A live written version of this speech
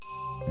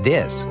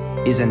This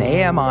is an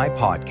AMI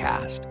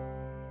podcast.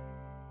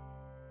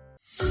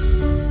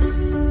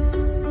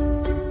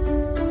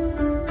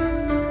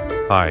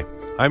 Hi,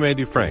 I'm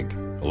Andy Frank,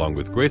 along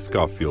with Grace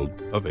Schofield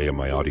of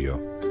AMI Audio.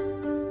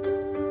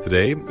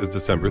 Today is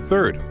December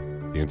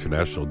 3rd, the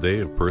International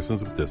Day of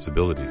Persons with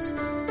Disabilities.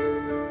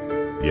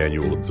 The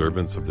annual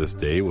observance of this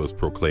day was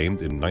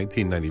proclaimed in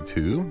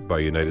 1992 by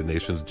United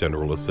Nations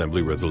General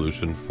Assembly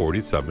Resolution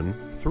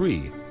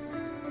 47-3.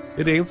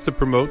 It aims to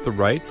promote the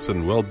rights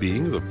and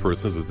well-being of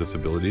persons with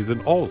disabilities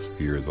in all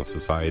spheres of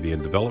society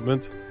and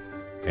development,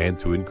 and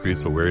to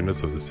increase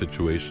awareness of the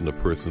situation of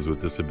persons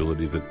with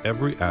disabilities in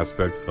every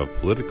aspect of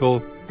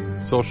political,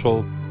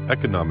 social,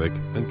 economic,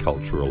 and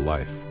cultural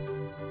life.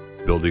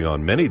 Building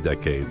on many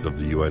decades of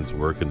the UN's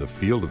work in the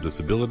field of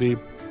disability,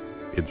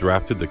 it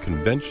drafted the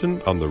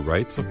Convention on the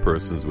Rights of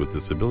Persons with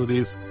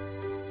Disabilities,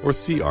 or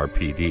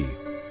CRPD.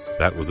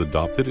 That was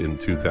adopted in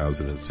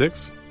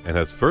 2006 and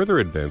has further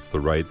advanced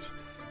the rights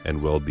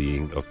and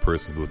well-being of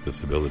persons with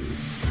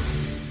disabilities.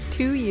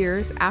 2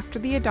 years after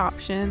the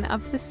adoption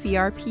of the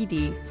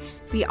CRPD,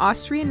 the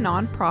Austrian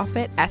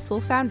nonprofit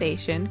Essl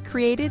Foundation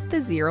created the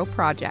Zero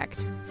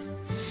Project.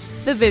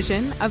 The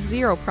vision of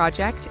Zero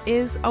Project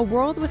is a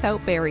world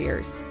without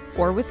barriers,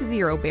 or with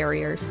zero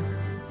barriers.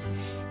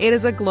 It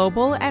is a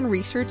global and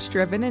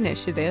research-driven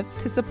initiative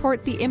to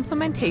support the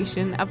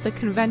implementation of the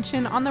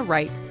Convention on the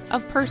Rights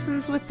of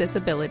Persons with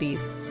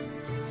Disabilities.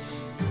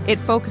 It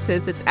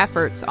focuses its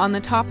efforts on the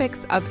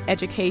topics of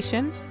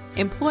education,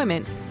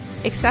 employment,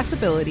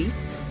 accessibility,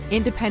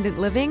 independent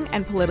living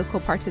and political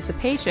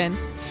participation,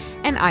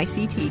 and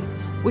ICT,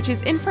 which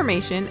is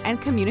information and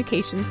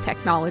communications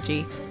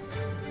technology.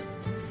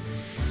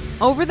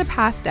 Over the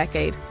past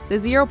decade, the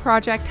Zero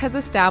Project has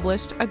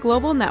established a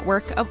global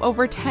network of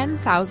over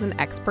 10,000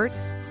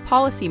 experts,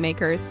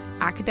 policymakers,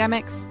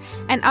 academics,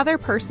 and other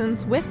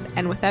persons with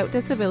and without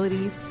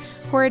disabilities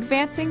who are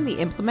advancing the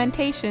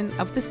implementation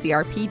of the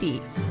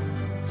CRPD.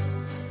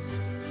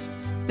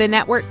 The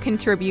network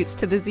contributes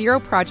to the Zero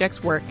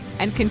Project's work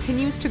and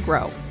continues to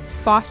grow,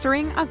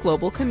 fostering a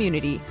global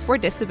community for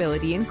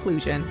disability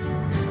inclusion.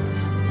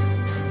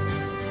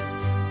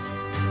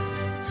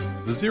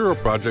 The Zero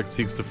Project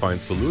seeks to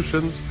find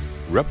solutions,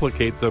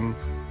 replicate them,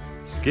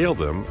 scale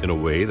them in a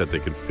way that they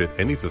can fit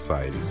any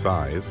society's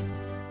size,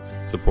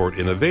 support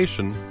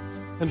innovation,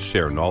 and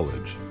share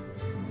knowledge.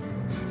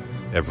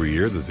 Every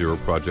year, the Zero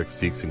Project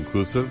seeks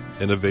inclusive,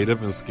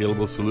 innovative, and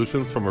scalable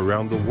solutions from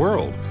around the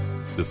world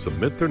to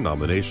submit their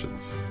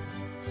nominations.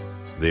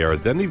 They are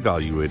then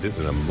evaluated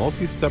in a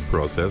multi-step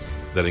process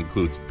that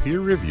includes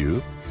peer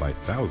review by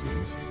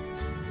thousands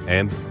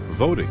and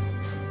voting.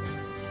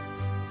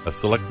 A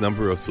select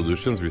number of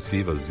solutions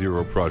receive a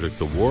Zero Project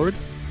Award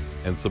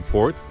and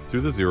support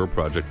through the Zero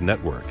Project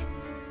Network.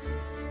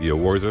 The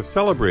awards are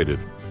celebrated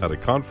at a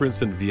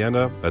conference in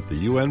Vienna at the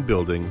UN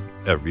building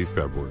every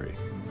February.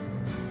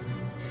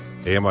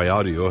 AMI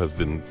Audio has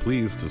been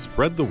pleased to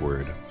spread the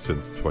word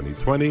since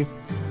 2020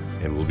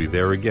 and will be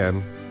there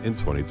again in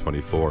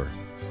 2024.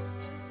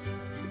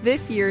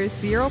 This year's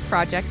Zero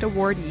Project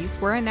awardees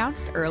were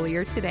announced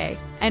earlier today,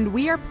 and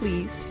we are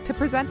pleased to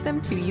present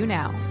them to you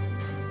now.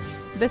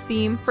 The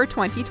theme for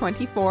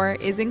 2024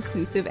 is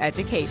Inclusive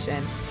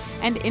Education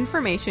and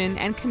Information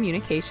and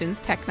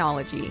Communications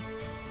Technology.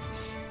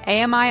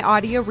 AMI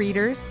Audio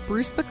readers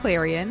Bruce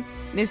Baclarian,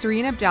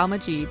 Nisreen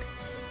Abdelmajid,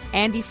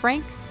 Andy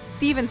Frank,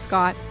 Stephen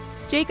Scott,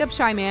 Jacob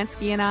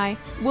Szymanski and I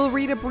will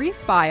read a brief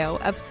bio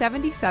of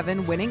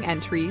 77 winning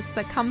entries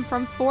that come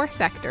from 4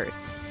 sectors: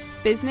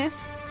 business,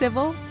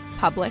 civil,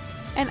 public,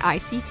 and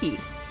ICT.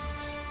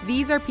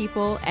 These are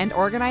people and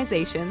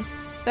organizations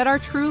that are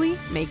truly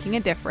making a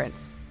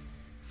difference.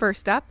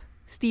 First up,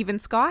 Stephen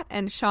Scott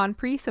and Sean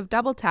Priest of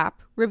Double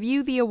Tap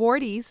review the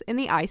awardees in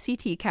the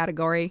ICT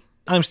category.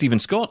 I'm Stephen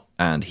Scott,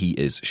 and he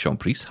is Sean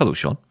Priest. Hello,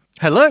 Sean.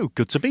 Hello,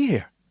 good to be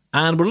here.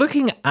 And we're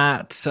looking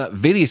at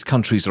various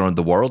countries around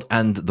the world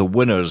and the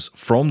winners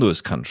from those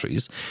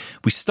countries.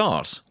 We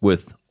start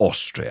with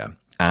Austria.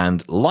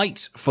 And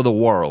Light for the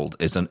World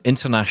is an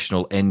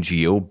international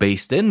NGO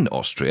based in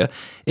Austria.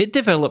 It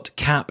developed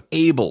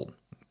CapAble,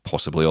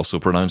 possibly also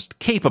pronounced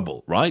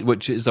capable, right?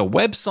 Which is a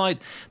website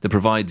that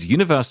provides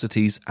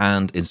universities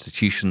and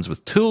institutions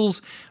with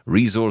tools,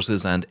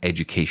 resources, and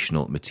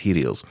educational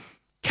materials.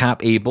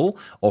 CapAble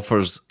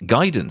offers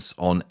guidance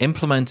on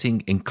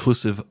implementing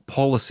inclusive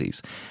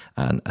policies,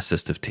 an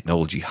assistive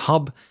technology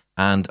hub,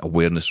 and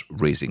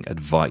awareness-raising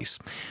advice.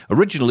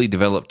 Originally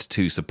developed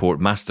to support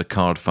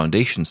MasterCard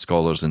Foundation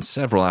scholars in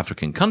several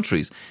African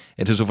countries,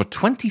 it has over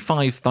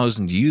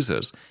 25,000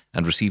 users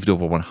and received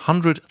over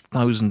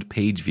 100,000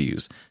 page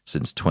views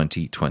since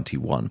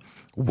 2021.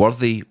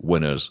 Worthy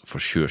winners for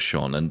sure,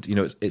 Sean. And, you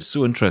know, it's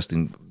so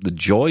interesting. The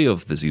joy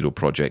of the Zero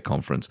Project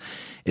Conference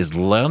is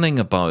learning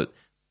about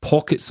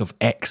pockets of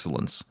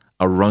excellence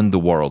around the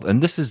world.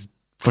 And this is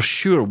for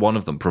sure one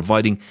of them,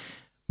 providing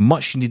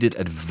much needed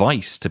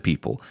advice to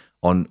people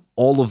on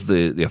all of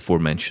the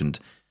aforementioned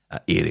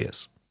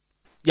areas.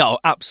 Yeah, oh,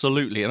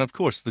 absolutely. And of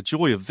course, the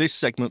joy of this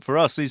segment for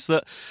us is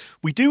that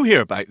we do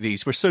hear about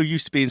these. We're so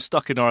used to being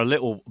stuck in our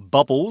little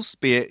bubbles,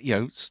 be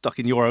it, stuck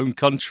in your own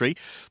country.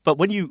 But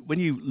when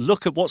you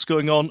look at what's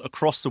going on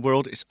across the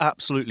world, it's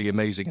absolutely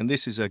amazing. And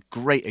this is a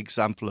great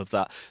example of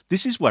that.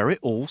 This is where it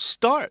all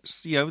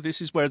starts. This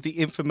is where the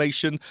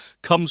information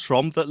comes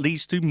from that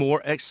leads to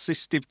more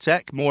assistive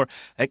tech, more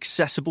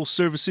accessible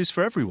services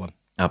for everyone.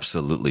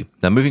 Absolutely.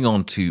 Now, moving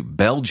on to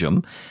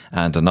Belgium,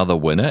 and another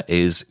winner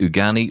is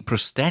Awardee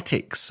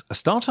Prosthetics. A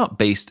startup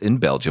based in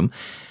Belgium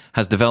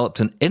has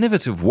developed an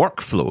innovative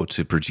workflow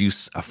to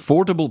produce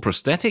affordable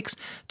prosthetics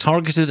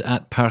targeted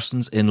at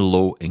persons in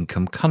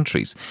low-income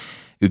countries.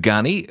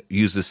 Awardee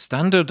uses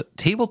standard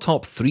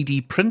tabletop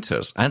 3D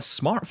printers and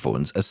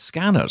smartphones as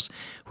scanners,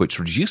 which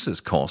reduces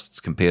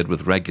costs compared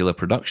with regular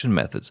production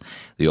methods.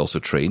 They also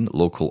train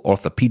local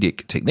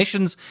orthopedic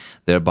technicians,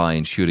 thereby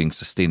ensuring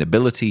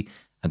sustainability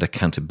and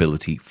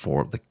accountability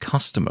for the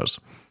customers.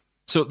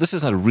 So this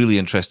is a really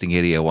interesting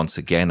area once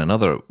again,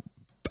 another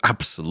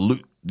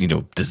absolute,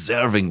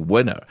 deserving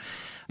winner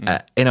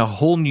in a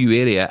whole new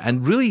area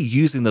and really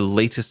using the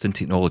latest in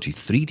technology,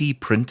 3D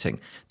printing,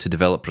 to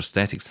develop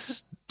prosthetics. This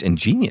is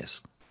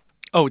ingenious.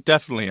 Oh,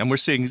 definitely. And we're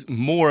seeing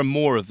more and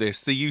more of this.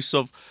 The use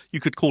of,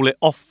 you could call it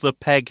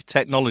off-the-peg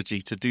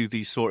technology to do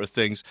these sort of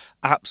things.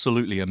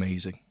 Absolutely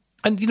amazing.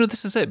 And,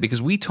 this is it,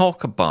 because we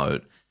talk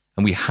about,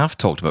 and we have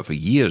talked about for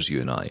years, you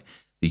and I,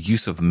 the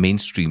use of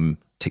mainstream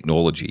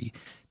technology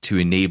to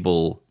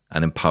enable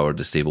and empower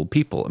disabled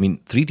people. I mean,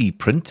 3D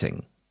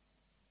printing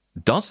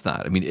does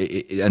that. I mean,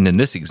 and in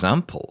this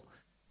example,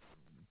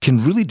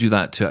 can really do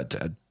that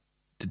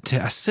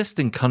to assist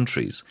in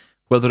countries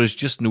where there is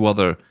just no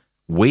other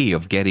way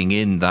of getting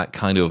in that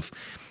kind of,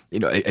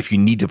 if you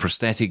need a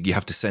prosthetic, you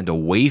have to send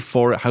away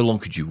for it. How long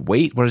could you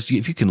wait? Whereas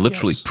if you can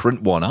literally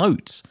print one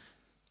out,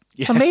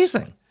 it's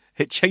amazing.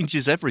 It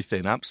changes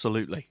everything,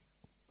 absolutely.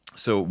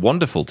 So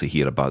wonderful to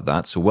hear about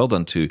that. So well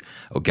done to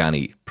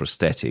Awardee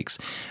Prosthetics.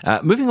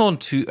 Moving on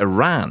to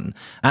Iran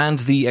and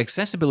the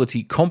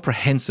Accessibility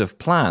Comprehensive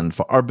Plan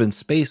for Urban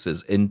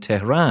Spaces in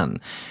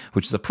Tehran,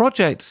 which is a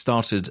project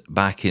started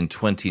back in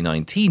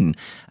 2019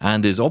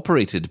 and is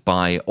operated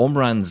by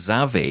Omran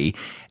Zaveh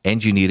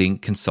Engineering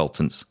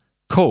Consultants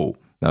Co.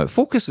 Now, it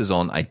focuses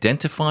on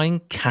identifying,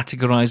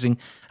 categorizing,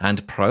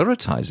 and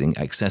prioritizing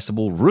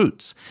accessible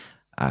routes,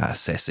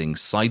 assessing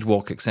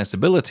sidewalk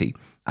accessibility,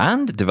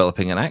 and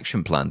developing an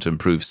action plan to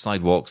improve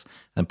sidewalks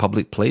and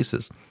public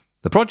places.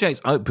 The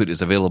project's output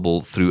is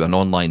available through an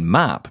online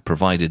map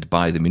provided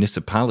by the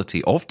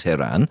municipality of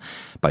Tehran.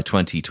 By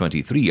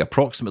 2023,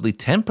 approximately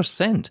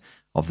 10%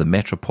 of the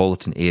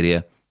metropolitan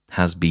area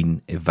has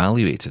been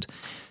evaluated.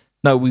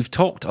 Now, we've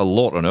talked a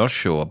lot on our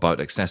show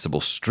about accessible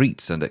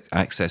streets and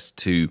access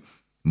to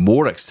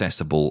more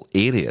accessible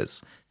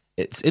areas.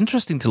 It's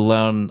interesting to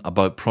learn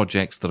about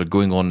projects that are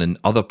going on in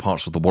other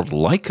parts of the world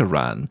like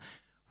Iran,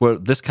 where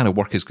this kind of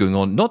work is going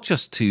on, not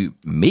just to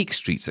make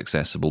streets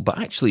accessible, but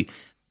actually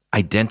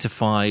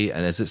identify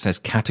and, as it says,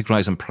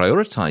 categorize and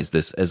prioritize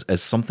this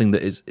as something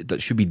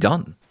that should be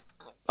done.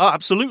 Oh,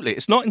 absolutely.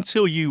 It's not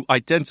until you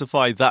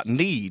identify that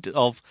need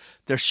of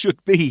there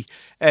should be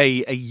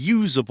a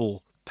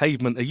usable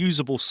pavement, a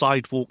usable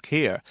sidewalk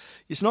here.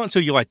 It's not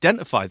until you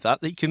identify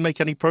that you can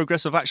make any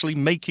progress of actually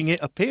making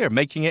it appear,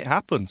 making it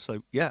happen.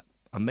 So, yeah,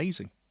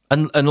 amazing.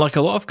 And like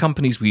a lot of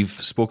companies we've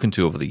spoken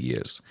to over the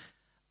years,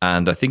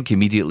 and I think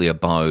immediately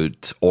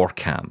about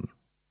Orcam,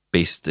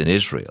 based in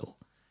Israel.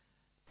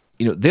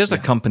 There's a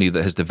company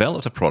that has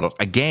developed a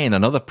product, again,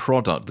 another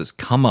product that's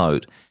come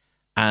out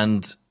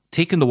and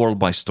taken the world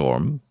by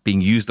storm, being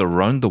used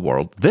around the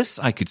world. This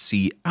I could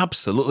see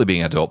absolutely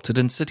being adopted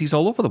in cities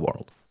all over the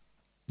world.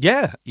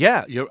 Yeah,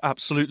 you're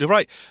absolutely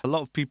right. A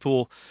lot of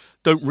people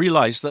don't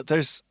realize that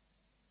there's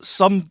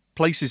some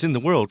places in the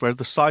world where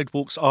the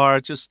sidewalks are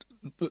just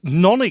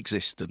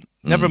non-existent.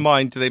 Never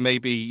mind, they may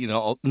be,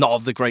 not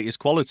of the greatest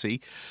quality,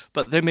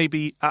 but they may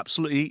be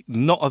absolutely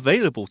not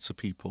available to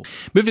people.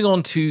 Moving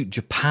on to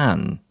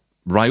Japan,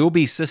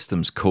 Ryobi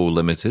Systems Co.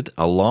 Limited,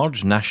 a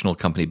large national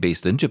company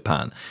based in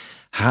Japan,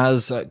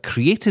 has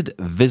created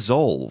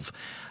Visolve,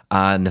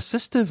 an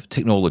assistive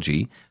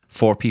technology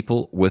for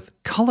people with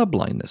color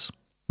blindness.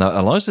 Now, it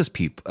allows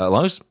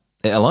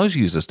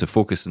users to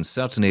focus in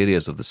certain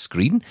areas of the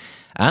screen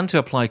and to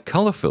apply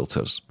color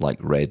filters like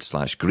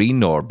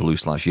red/green or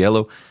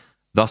blue/yellow,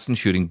 thus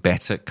ensuring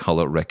better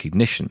color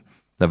recognition.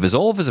 Now,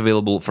 Visolve is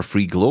available for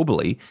free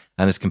globally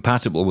and is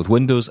compatible with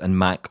Windows and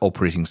Mac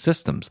operating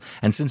systems.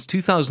 And since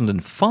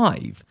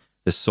 2005,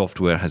 this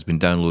software has been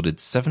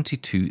downloaded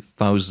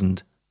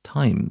 72,000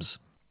 times.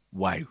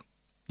 Wow.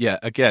 Yeah,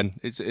 again,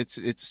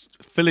 it's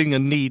filling a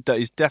need that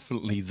is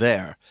definitely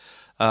there.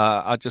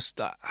 How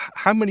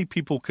many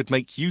people could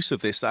make use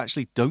of this that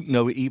actually don't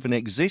know it even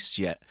exists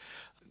yet?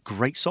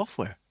 Great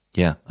software.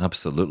 Yeah,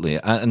 absolutely.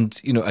 And,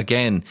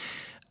 again,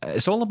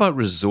 it's all about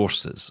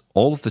resources.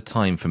 All of the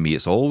time for me,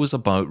 it's always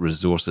about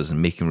resources and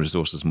making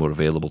resources more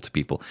available to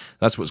people.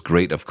 That's what's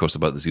great, of course,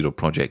 about the Zero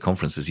Project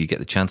Conference is you get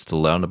the chance to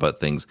learn about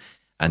things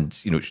And,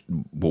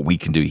 what we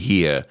can do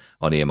here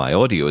on AMI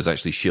Audio is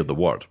actually share the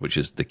word, which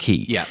is the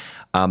key. Yeah.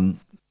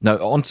 Now,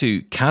 on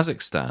to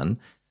Kazakhstan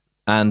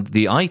and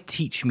the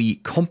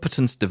iTeachMe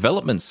Competence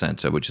Development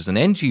Center, which is an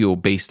NGO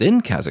based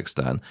in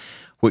Kazakhstan,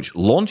 which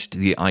launched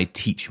the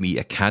iTeachMe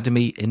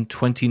Academy in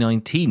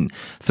 2019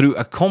 through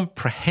a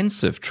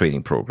comprehensive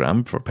training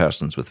program for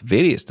persons with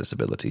various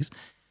disabilities.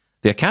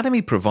 The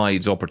Academy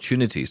provides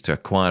opportunities to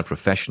acquire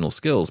professional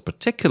skills,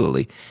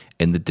 particularly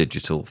in the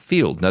digital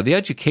field. Now, the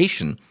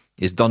education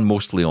is done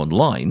mostly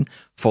online,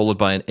 followed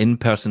by an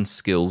in-person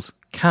skills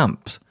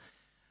camp.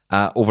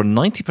 Over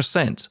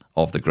 90%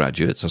 of the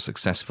graduates are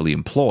successfully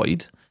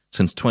employed.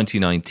 Since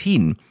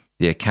 2019,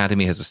 the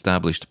Academy has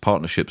established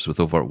partnerships with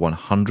over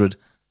 100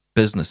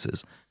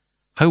 businesses.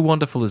 How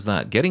wonderful is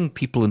that? Getting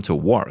people into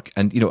work,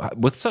 and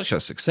with such a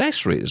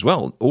success rate as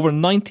well, over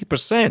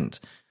 90%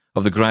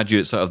 of the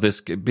graduates out of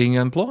this being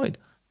employed.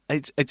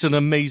 It's an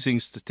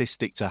amazing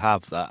statistic to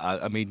have that.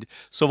 I mean,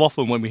 so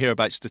often when we hear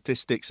about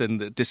statistics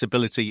and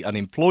disability and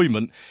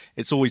employment,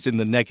 it's always in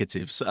the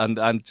negatives. And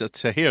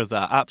to hear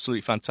that, absolutely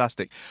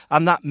fantastic.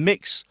 And that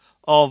mix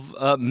of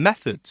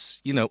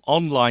methods,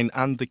 online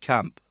and the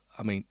camp,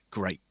 I mean,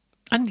 great.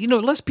 And,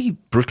 let's be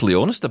brutally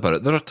honest about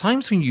it. There are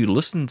times when you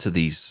listen to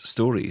these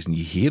stories and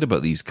you hear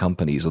about these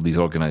companies or these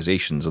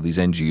organizations or these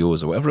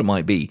NGOs or whatever it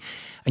might be,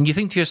 and you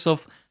think to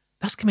yourself,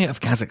 that's coming out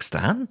of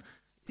Kazakhstan?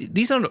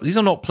 These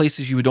are not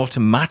places you would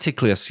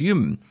automatically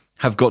assume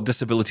have got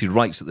disability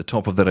rights at the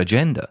top of their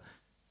agenda.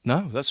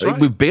 No, that's right.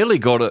 We've barely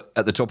got it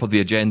at the top of the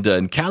agenda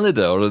in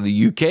Canada or in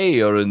the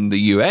UK or in the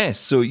US,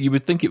 so you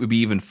would think it would be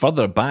even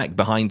further back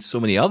behind so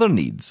many other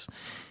needs.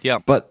 Yeah.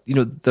 But,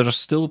 there are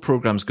still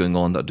programs going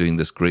on that are doing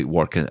this great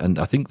work, and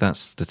I think that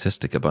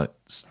statistic about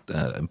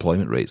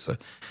employment rates are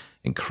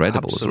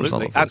incredible. Absolutely. As a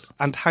result of this.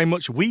 And how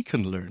much we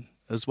can learn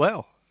as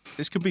well.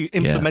 This can be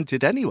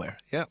implemented anywhere.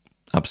 Yeah.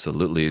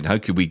 Absolutely. And how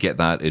could we get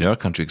that in our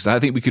country? Because I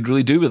think we could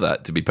really do with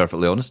that, to be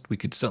perfectly honest. We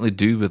could certainly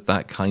do with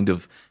that kind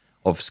of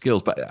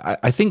skills. But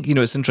I think,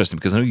 it's interesting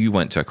because I know you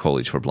went to a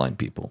college for blind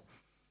people.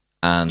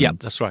 And yeah,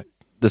 that's right.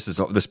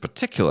 This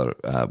particular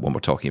one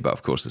we're talking about,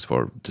 of course, is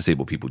for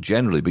disabled people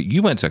generally, but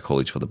you went to a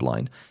college for the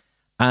blind.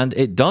 And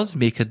it does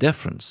make a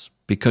difference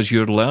because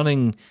you're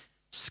learning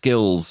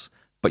skills,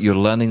 but you're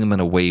learning them in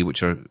a way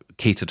which are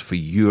catered for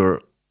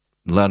your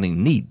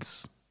learning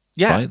needs.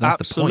 Yeah, right? That's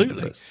absolutely. The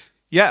point of this.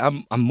 Yeah,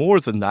 and more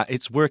than that,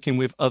 it's working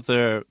with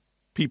other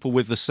people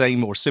with the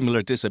same or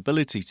similar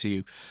disability to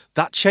you.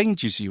 That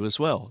changes you as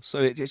well. So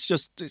it's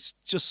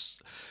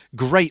just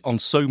great on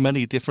so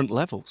many different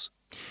levels.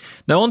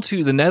 Now on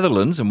to the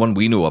Netherlands, and one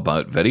we know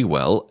about very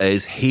well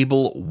is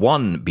Hable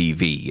One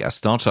BV, a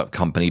startup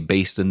company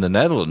based in the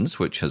Netherlands,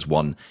 which has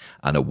won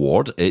an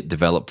award. It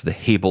developed the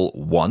Hable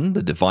One,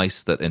 the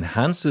device that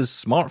enhances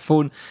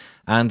smartphone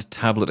and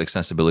tablet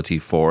accessibility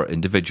for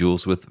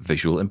individuals with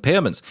visual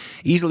impairments.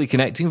 Easily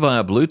connecting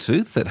via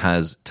Bluetooth, it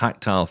has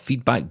tactile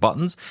feedback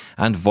buttons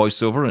and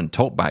voiceover and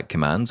talkback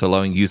commands,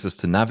 allowing users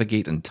to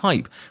navigate and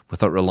type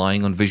without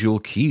relying on visual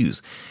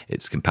cues.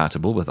 It's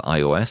compatible with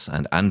iOS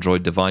and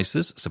Android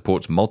devices,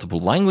 supports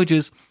multiple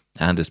languages,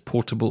 and is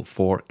portable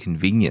for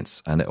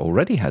convenience. And it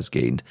already has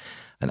gained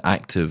an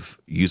active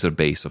user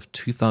base of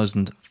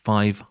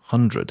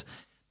 2,500.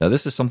 Now,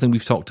 this is something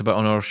we've talked about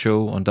on our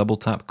show on Double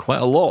Tap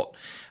quite a lot.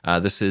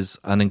 This is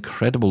an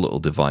incredible little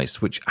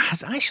device which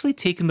has actually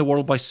taken the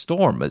world by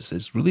storm.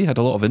 It's really had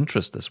a lot of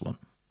interest, this one.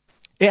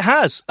 It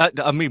has.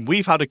 I mean,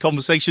 we've had a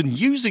conversation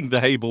using the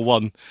Hable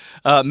One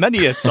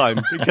many a time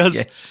because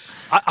Yes.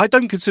 I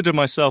don't consider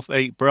myself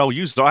a Braille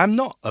user. I'm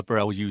not a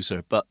Braille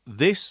user, but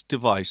this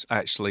device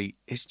actually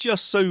is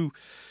just so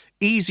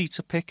easy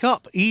to pick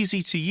up,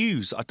 easy to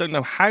use. I don't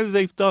know how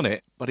they've done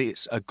it, but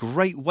it's a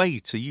great way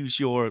to use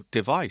your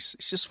device.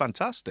 It's just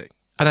fantastic.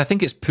 And I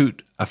think it's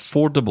put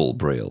affordable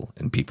Braille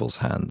in people's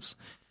hands.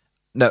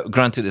 Now,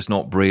 granted, it's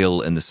not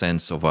Braille in the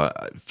sense of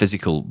a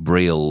physical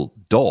Braille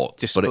dot,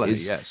 Display, but it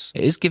yes.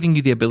 is giving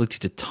you the ability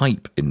to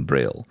type in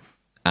Braille.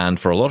 And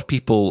for a lot of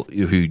people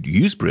who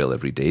use Braille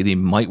every day, they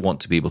might want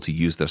to be able to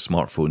use their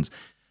smartphones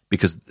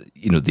because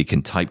they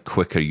can type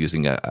quicker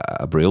using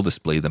a Braille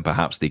display than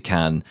perhaps they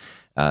can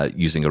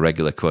using a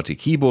regular QWERTY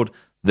keyboard.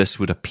 This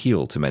would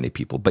appeal to many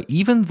people. But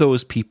even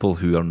those people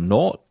who are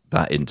not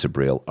that into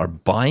Braille are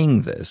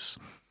buying this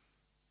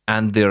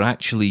and they're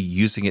actually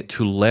using it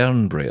to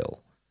learn Braille.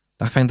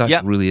 I find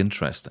that really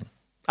interesting.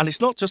 And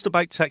it's not just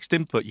about text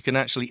input. You can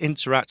actually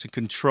interact and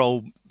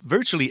control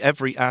virtually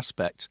every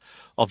aspect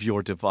of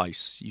your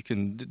device. You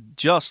can,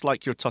 just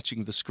like you're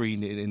touching the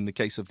screen in the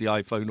case of the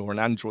iPhone or an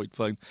Android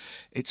phone.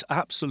 It's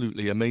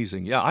absolutely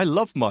amazing. Yeah, I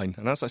love mine.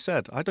 And as I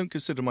said, I don't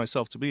consider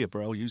myself to be a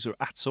Braille user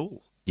at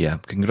all. Yeah,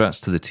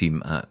 congrats to the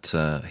team at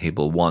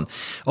Hable One.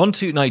 On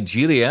to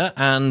Nigeria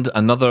and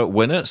another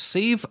winner,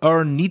 Save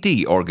Our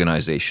Needy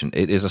organisation.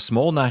 It is a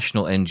small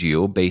national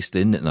NGO based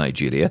in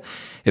Nigeria.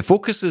 It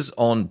focuses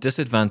on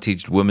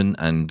disadvantaged women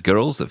and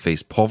girls that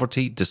face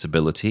poverty,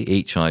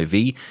 disability,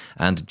 HIV,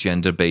 and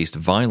gender-based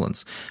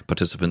violence.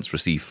 Participants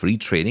receive free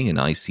training in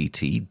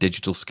ICT,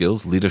 digital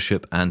skills,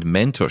 leadership, and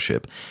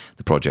mentorship.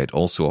 The project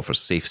also offers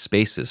safe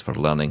spaces for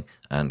learning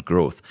and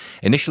growth.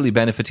 Initially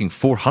benefiting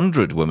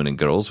 400 women and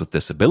girls with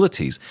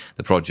disabilities,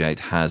 the project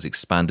has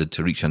expanded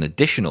to reach an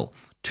additional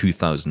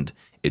 2,000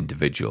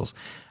 individuals.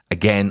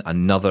 Again,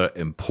 another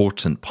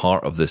important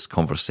part of this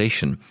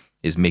conversation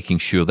is making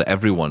sure that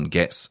everyone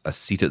gets a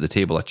seat at the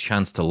table, a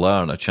chance to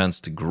learn, a chance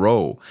to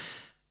grow.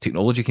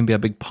 Technology can be a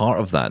big part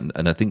of that.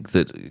 And I think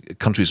that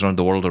countries around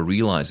the world are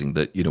realizing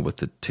that, with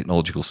the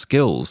technological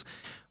skills,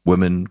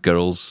 women,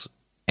 girls,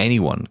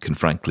 anyone can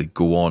frankly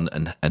go on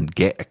and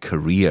get a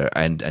career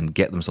and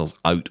get themselves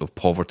out of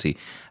poverty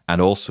and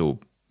also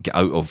get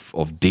out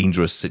of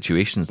dangerous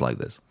situations like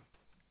this.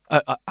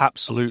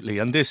 Absolutely.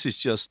 And this is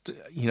just,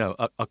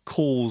 a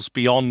cause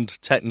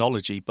beyond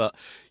technology, but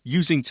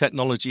using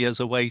technology as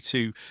a way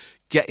to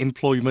get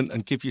employment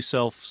and give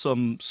yourself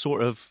some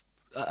sort of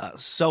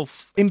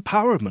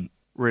self-empowerment,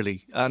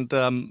 really. And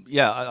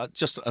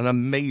just an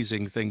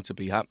amazing thing to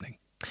be happening.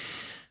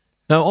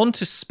 Now, on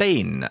to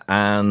Spain,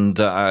 and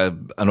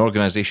an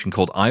organisation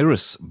called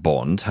Iris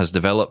Bond has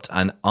developed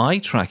an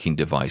eye-tracking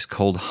device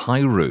called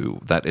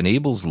Hyru that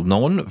enables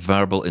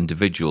non-verbal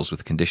individuals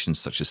with conditions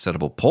such as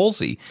cerebral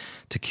palsy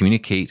to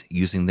communicate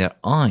using their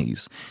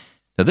eyes.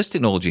 Now, this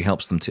technology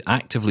helps them to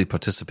actively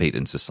participate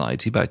in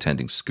society by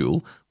attending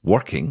school,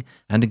 working,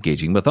 and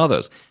engaging with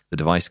others. The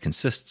device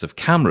consists of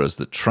cameras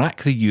that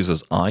track the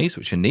user's eyes,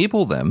 which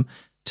enable them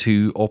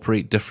to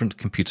operate different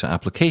computer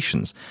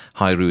applications.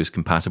 Hyru is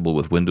compatible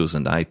with Windows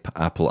and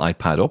Apple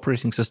iPad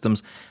operating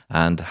systems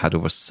and had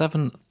over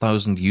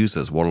 7,000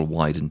 users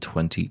worldwide in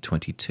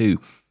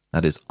 2022.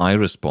 That is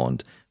Iris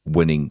Bond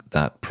winning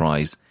that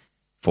prize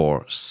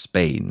for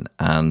Spain.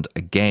 And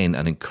again,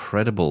 an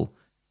incredible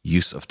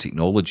use of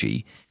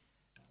technology.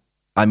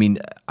 I mean,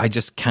 I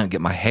just can't get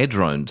my head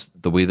around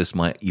the way this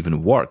might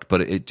even work,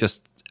 but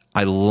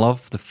I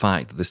love the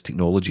fact that this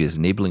technology is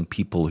enabling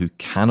people who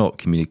cannot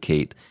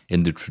communicate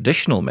in the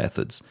traditional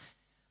methods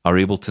are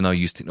able to now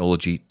use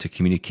technology to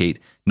communicate,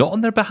 not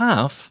on their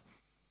behalf,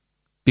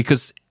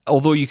 because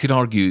although you could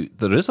argue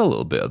there is a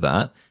little bit of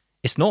that,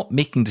 it's not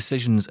making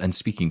decisions and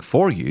speaking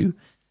for you.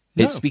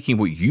 No. It's speaking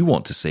what you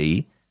want to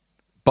say,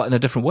 but in a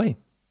different way.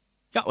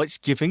 Yeah, well, it's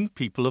giving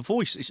people a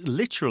voice. It's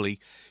literally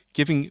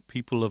giving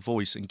people a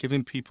voice and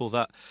giving people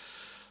that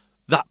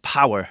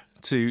power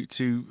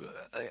to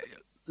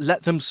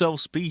let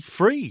themselves be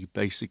free,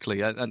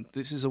 basically. And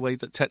this is a way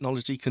that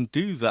technology can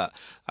do that.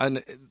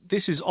 And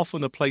this is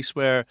often a place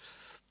where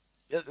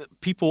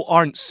people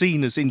aren't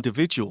seen as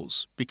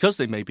individuals because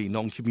they may be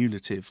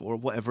non-communicative or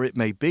whatever it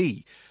may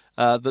be.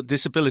 That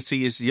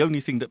disability is the only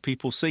thing that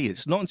people see.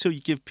 It's not until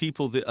you give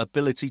people the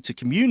ability to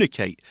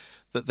communicate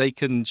that they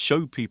can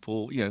show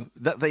people,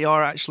 that they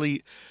are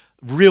actually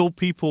real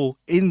people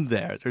in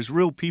there. There's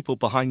real people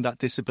behind that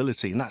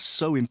disability, and that's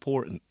so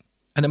important.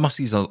 And it must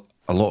ease a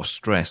lot of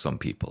stress on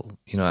people.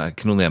 I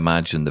can only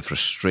imagine the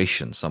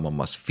frustration someone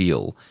must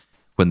feel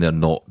when they're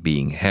not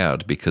being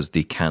heard because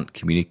they can't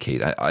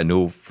communicate. I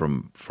know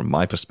from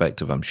my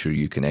perspective, I'm sure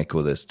you can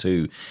echo this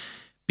too,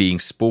 being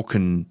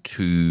spoken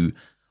to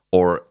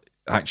or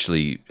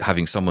actually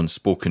having someone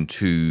spoken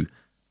to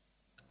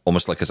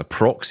almost like as a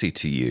proxy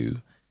to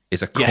you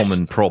is a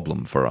common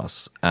problem for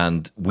us.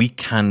 And we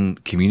can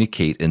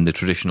communicate in the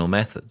traditional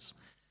methods.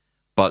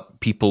 But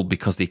people,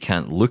 because they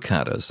can't look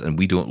at us and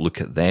we don't look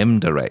at them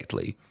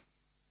directly,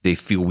 they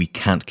feel we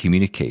can't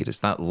communicate. It's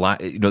that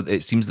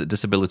it seems that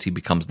disability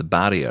becomes the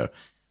barrier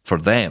for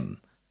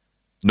them,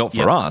 not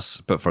for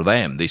us, but for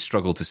them. They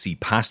struggle to see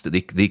past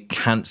it. They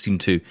can't seem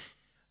to.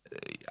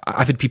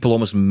 I've had people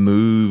almost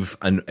move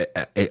and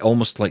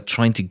almost like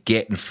trying to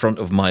get in front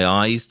of my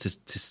eyes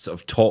to sort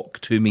of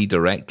talk to me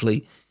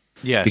directly.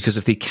 Yes, because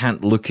if they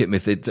can't look at me,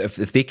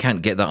 if they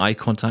can't get that eye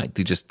contact,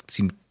 they just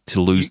seem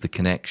to lose the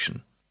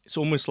connection. It's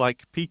almost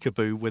like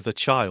peekaboo with a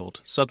child.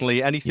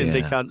 Suddenly anything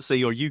they can't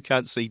see or you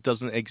can't see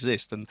doesn't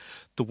exist, and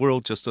the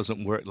world just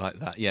doesn't work like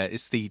that. Yeah,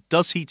 it's the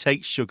does he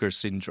take sugar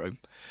syndrome.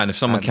 And if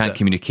someone can't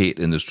communicate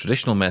in those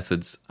traditional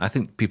methods, I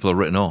think people are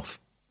written off.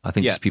 I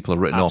think just people are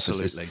written off.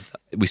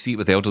 We see it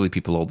with elderly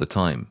people all the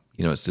time.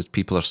 It's just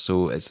people are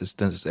so, it's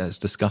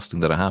disgusting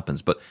that it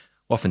happens. But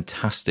what a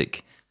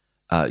fantastic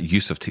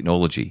use of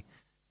technology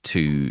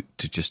to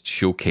just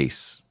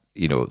showcase,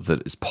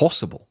 that it's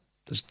possible.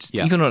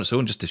 Even on its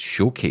own, just to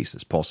showcase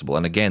it's possible.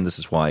 And again, this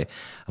is why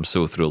I'm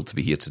so thrilled to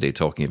be here today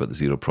talking about the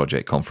Zero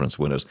Project Conference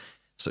winners,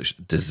 such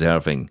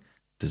deserving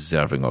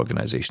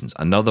organisations.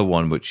 Another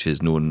one which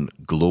is known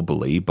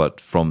globally, but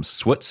from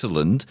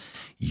Switzerland,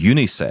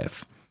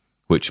 UNICEF,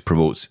 which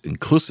promotes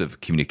inclusive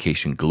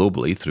communication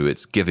globally through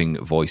its Giving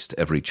Voice to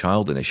Every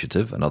Child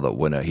initiative, another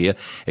winner here.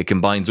 It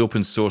combines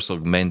open source,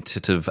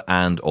 augmentative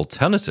and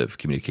alternative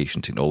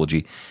communication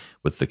technology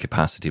with the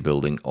capacity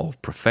building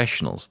of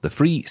professionals. The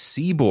free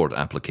Seaboard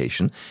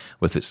application,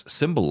 with its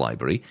symbol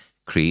library,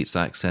 creates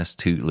access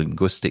to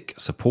linguistic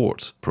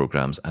support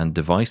programs and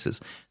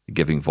devices. The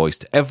Giving Voice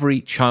to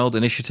Every Child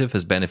initiative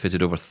has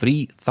benefited over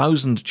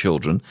 3,000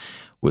 children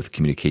with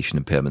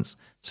communication impairments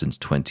since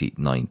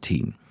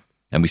 2019.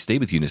 And we stay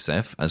with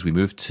UNICEF as we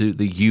move to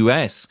the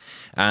US.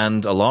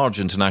 And a large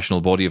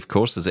international body, of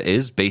course, as it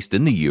is, based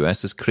in the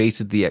US, has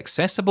created the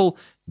Accessible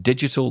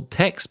Digital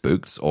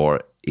Textbooks,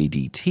 or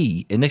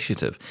ADT,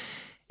 initiative.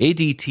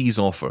 ADTs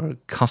offer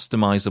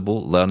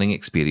customizable learning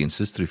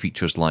experiences through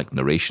features like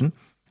narration,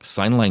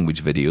 sign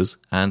language videos,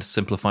 and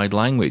simplified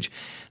language.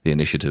 The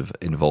initiative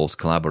involves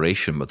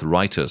collaboration with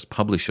writers,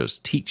 publishers,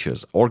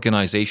 teachers,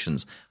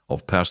 organizations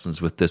of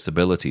persons with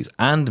disabilities,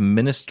 and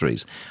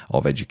ministries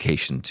of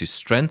education to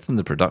strengthen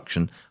the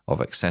production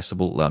of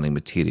accessible learning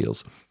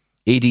materials.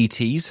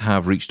 ADTs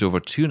have reached over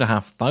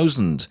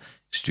 2,500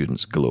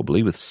 students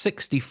globally, with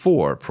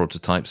 64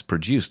 prototypes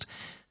produced.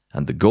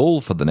 And the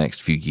goal for the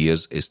next few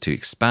years is to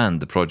expand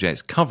the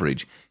project's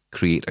coverage,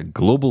 create a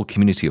global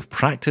community of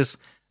practice,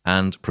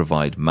 and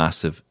provide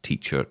massive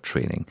teacher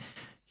training.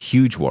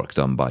 Huge work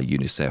done by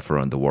UNICEF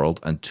around the world,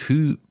 and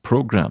 2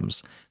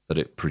 programs that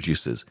it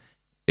produces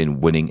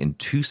in winning in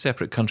 2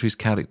 separate countries'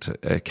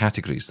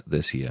 categories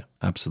this year.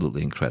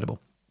 Absolutely incredible.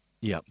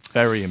 Yeah,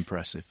 very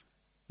impressive.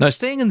 Now,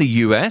 staying in the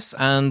US,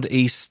 and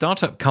a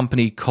startup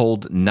company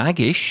called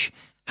Nagish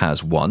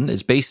has won.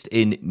 It's based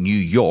in New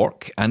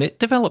York, and it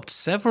developed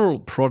several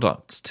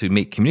products to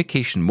make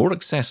communication more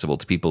accessible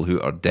to people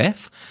who are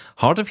deaf,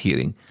 hard of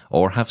hearing,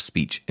 or have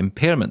speech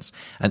impairments.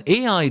 An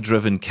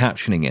AI-driven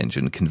captioning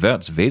engine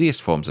converts various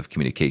forms of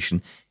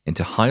communication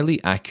into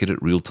highly accurate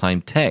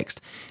real-time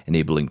text,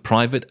 enabling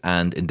private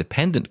and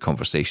independent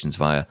conversations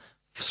via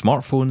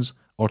smartphones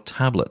or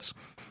tablets.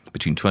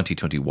 Between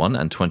 2021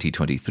 and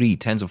 2023,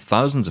 tens of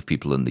thousands of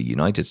people in the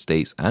United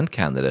States and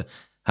Canada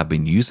have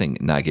been using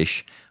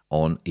Nagish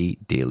on a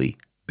daily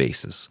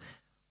basis.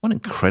 What an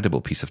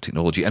incredible piece of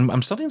technology. And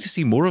I'm starting to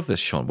see more of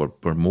this, Sean,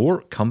 where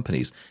more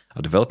companies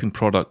are developing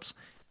products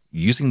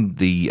using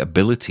the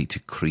ability to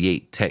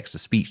create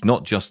text-to-speech,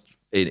 not just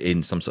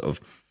in some sort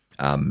of,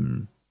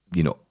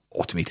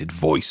 automated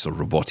voice or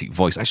robotic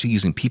voice, actually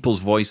using people's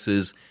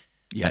voices.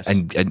 Yes.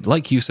 And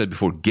like you said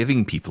before,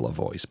 giving people a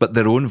voice, but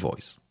their own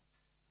voice.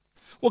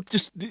 Well,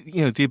 just,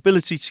 the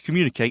ability to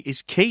communicate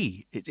is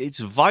key. It's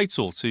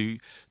vital to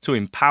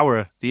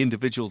empower the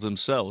individual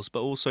themselves, but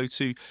also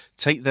to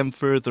take them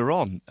further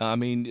on. I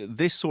mean,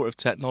 this sort of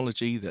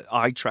technology, the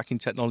eye tracking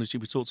technology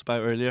we talked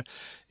about earlier,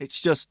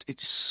 it's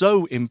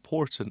so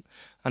important,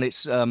 and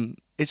it's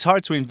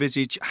hard to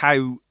envisage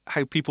how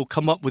people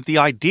come up with the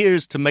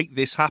ideas to make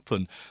this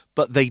happen,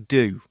 but they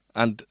do,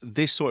 and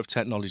this sort of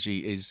technology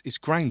is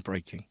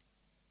groundbreaking.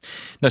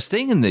 Now,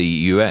 staying in the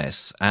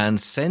US, and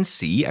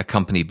Sensi, a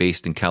company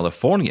based in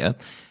California,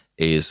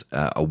 is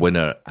a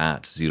winner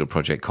at Zero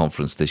Project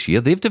Conference this year.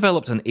 They've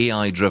developed an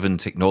AI-driven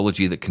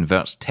technology that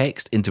converts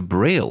text into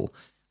Braille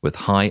with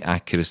high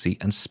accuracy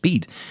and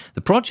speed.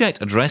 The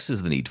project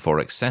addresses the need for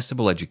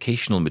accessible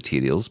educational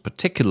materials,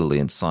 particularly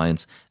in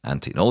science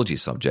and technology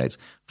subjects,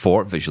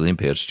 for visually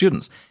impaired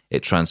students.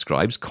 It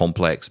transcribes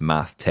complex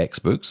math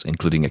textbooks,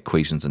 including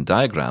equations and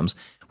diagrams,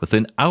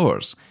 within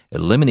hours,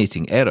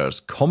 eliminating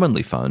errors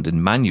commonly found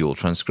in manual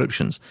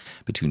transcriptions.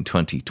 Between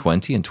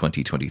 2020 and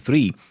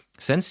 2023,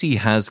 Sensi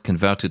has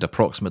converted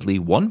approximately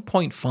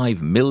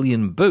 1.5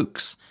 million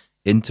books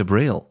into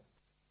Braille.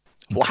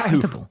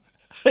 Incredible. Wow.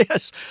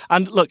 Yes.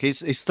 And look,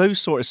 it's those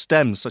sort of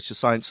stems, such as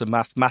science and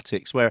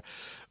mathematics, where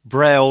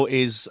Braille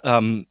is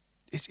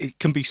it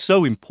can be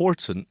so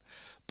important,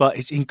 but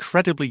it's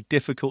incredibly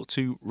difficult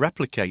to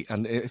replicate.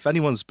 And if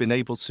anyone's been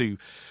able to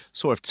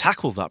sort of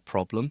tackle that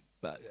problem,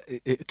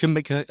 it can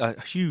make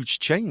a huge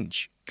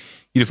change.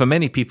 For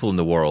many people in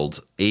the world,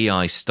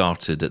 AI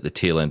started at the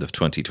tail end of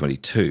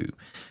 2022,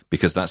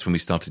 because that's when we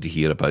started to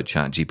hear about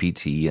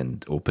ChatGPT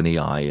and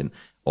OpenAI and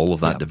all of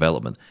that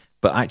development.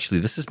 But actually,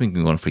 this has been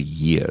going on for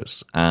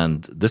years,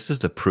 and this is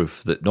the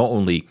proof that not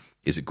only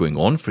is it going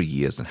on for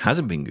years and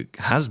has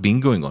been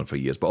going on for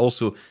years, but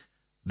also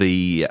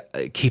the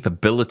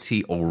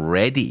capability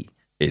already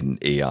in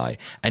AI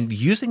and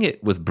using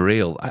it with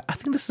Braille. I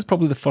think this is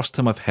probably the first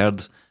time I've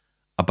heard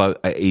about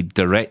a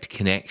direct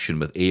connection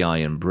with AI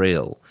and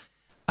Braille.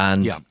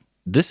 And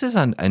this is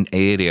an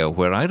area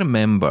where I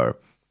remember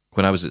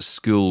when I was at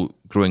school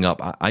growing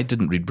up, I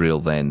didn't read Braille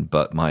then,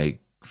 but my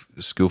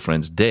school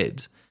friends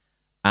did.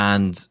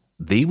 And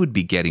they would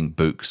be getting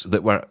books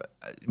that were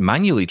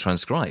manually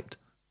transcribed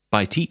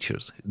by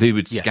teachers. They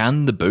would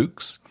scan the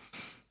books.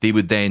 They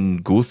would then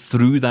go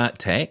through that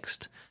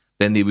text.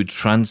 Then they would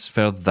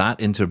transfer that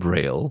into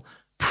Braille,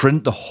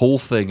 print the whole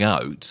thing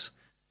out,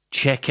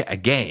 check it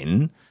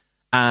again,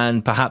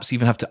 and perhaps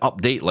even have to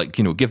update, like,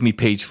 give me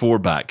page 4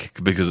 back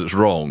because it's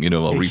wrong,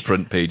 I'll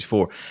reprint page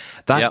 4.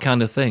 That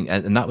kind of thing.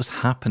 And that was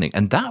happening.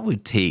 And that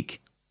would take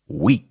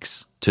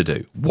weeks to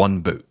do,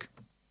 one book.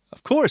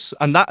 Of course.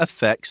 And that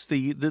affects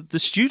the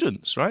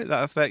students, right?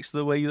 That affects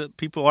the way that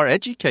people are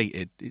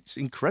educated. It's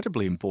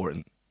incredibly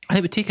important. And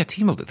it would take a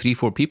team of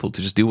 3-4 people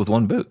to just deal with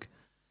one book.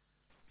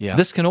 Yeah.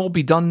 This can all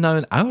be done now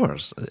in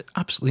hours.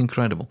 Absolutely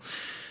incredible.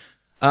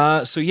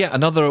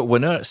 Another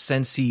winner,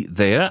 Sensi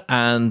there,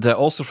 and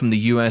also from the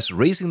US,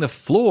 Raising the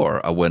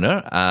Floor, a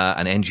winner,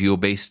 an NGO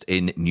based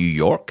in New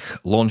York,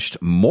 launched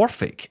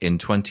Morphic in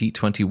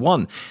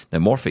 2021. Now,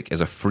 Morphic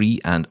is a free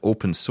and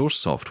open source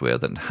software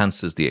that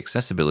enhances the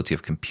accessibility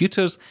of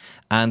computers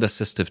and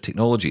assistive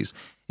technologies.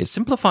 It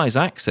simplifies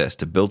access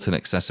to built-in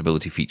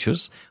accessibility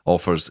features,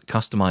 offers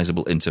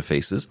customizable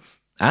interfaces,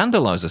 and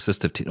allows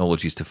assistive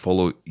technologies to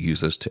follow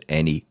users to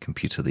any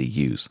computer they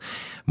use.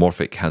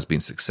 Morphic has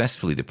been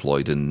successfully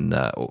deployed on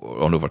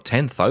over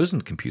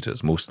 10,000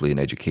 computers, mostly in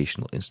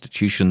educational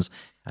institutions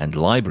and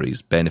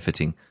libraries,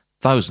 benefiting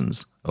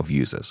thousands of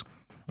users.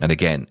 And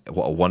again,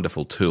 what a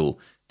wonderful tool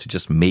to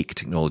just make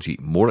technology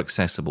more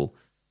accessible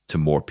to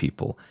more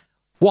people.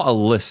 What a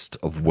list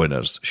of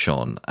winners,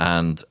 Sean,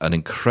 and an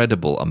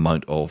incredible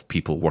amount of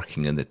people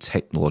working in the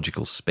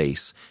technological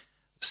space.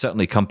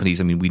 Certainly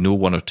companies, we know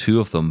 1 or 2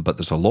 of them, but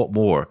there's a lot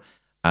more.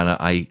 And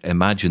I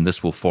imagine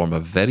this will form a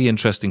very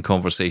interesting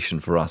conversation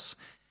for us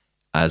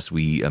as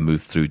we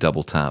move through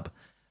Double Tab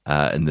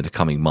in the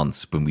coming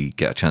months when we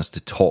get a chance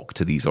to talk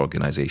to these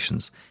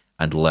organizations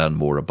and learn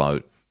more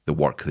about the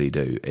work they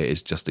do. It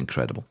is just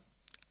incredible.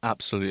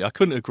 Absolutely. I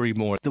couldn't agree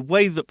more. The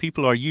way that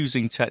people are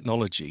using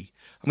technology,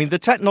 the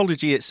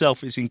technology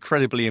itself is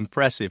incredibly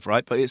impressive,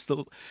 right? But it's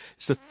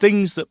the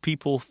things that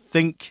people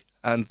think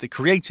and the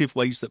creative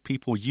ways that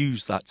people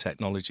use that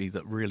technology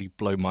that really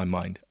blow my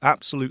mind.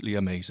 Absolutely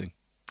amazing.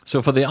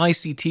 So for the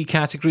ICT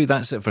category,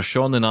 that's it for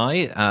Sean and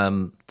I.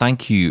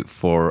 Thank you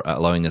for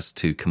allowing us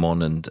to come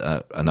on and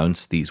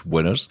announce these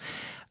winners.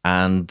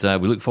 And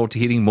we look forward to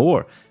hearing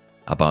more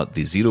about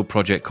the Zero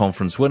Project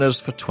Conference winners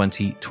for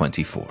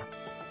 2024.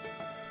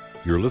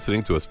 You're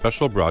listening to a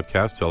special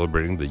broadcast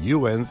celebrating the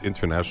UN's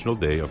International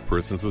Day of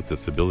Persons with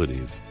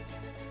Disabilities.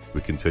 We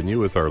continue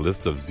with our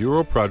list of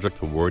Zero Project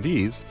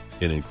awardees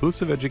in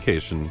inclusive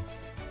education.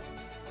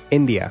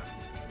 India.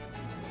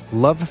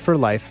 Love for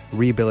Life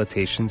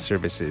Rehabilitation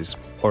Services,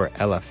 or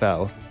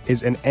LFL,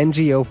 is an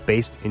NGO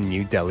based in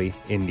New Delhi,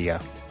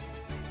 India.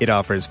 It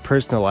offers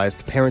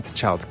personalized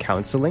parent-child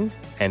counseling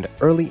and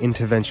early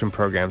intervention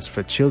programs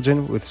for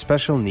children with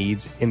special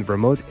needs in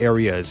remote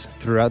areas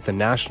throughout the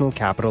National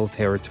Capital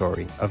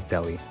Territory of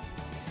Delhi.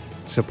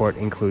 Support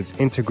includes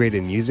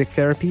integrated music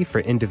therapy for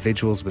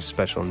individuals with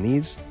special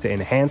needs to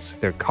enhance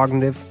their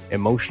cognitive,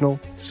 emotional,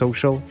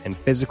 social, and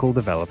physical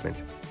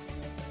development.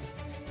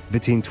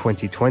 Between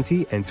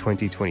 2020 and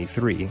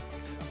 2023,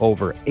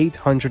 over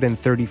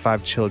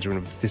 835 children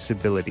with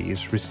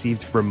disabilities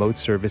received remote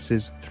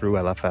services through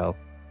LFL.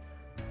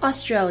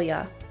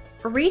 Australia.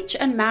 Reach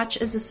and Match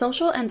is a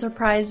social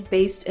enterprise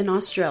based in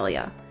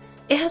Australia.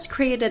 It has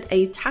created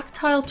a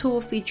tactile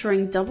tool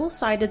featuring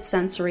double-sided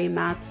sensory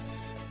mats,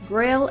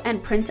 braille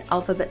and print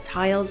alphabet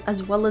tiles,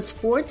 as well as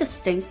 4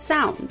 distinct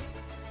sounds.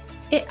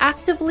 It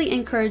actively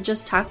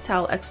encourages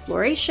tactile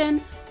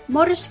exploration,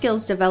 motor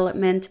skills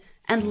development,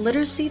 and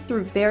literacy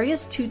through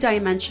various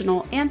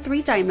 2-dimensional and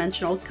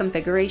 3-dimensional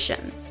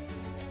configurations.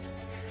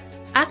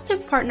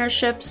 Active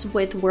partnerships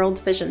with World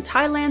Vision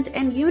Thailand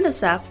and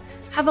UNICEF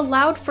have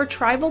allowed for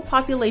tribal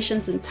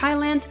populations in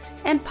Thailand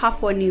and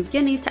Papua New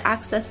Guinea to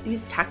access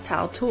these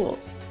tactile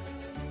tools.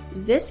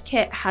 This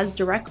kit has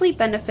directly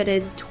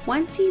benefited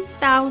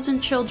 20,000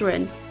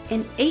 children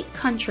in 8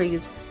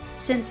 countries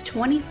since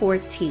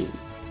 2014.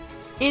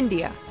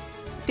 India.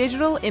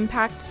 Digital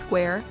Impact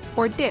Square,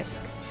 or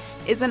DISC,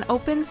 is an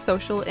open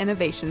social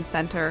innovation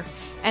center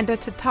and a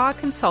Tata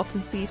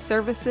Consultancy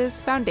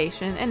Services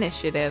Foundation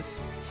initiative.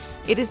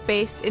 It is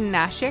based in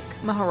Nashik,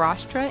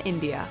 Maharashtra,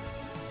 India.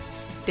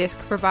 DISC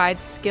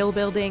provides skill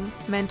building,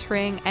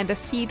 mentoring, and a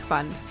seed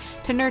fund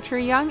to nurture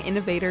young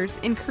innovators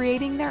in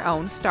creating their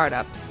own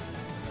startups.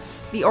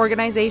 The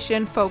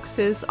organization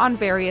focuses on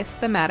various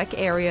thematic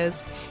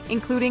areas,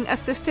 including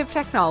assistive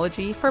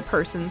technology for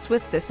persons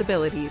with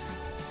disabilities.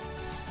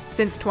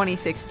 Since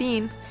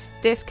 2016,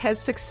 DISC has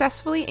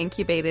successfully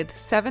incubated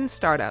 7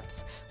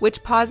 startups,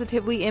 which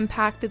positively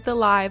impacted the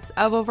lives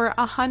of over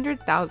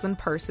 100,000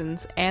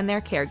 persons and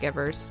their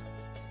caregivers.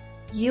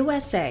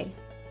 USA.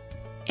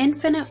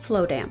 Infinite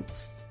Flow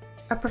Dance,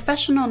 a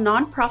professional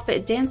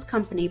nonprofit dance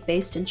company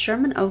based in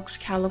Sherman Oaks,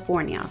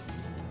 California,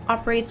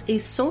 operates a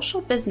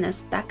social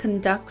business that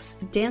conducts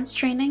dance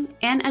training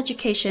and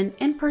education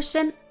in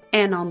person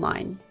and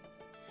online.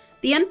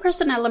 The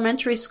in-person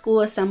elementary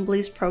school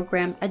assemblies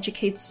program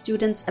educates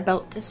students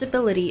about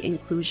disability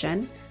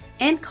inclusion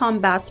and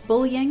combats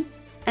bullying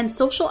and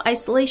social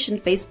isolation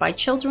faced by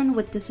children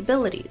with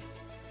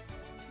disabilities.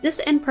 This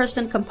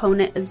in-person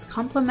component is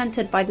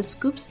complemented by the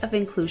Scoops of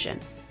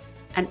Inclusion,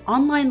 an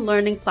online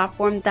learning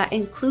platform that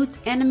includes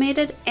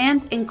animated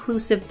and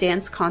inclusive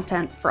dance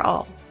content for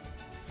all.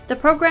 The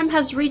program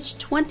has reached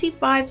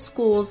 25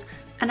 schools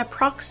and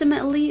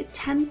approximately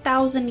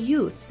 10,000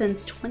 youth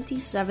since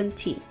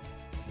 2017.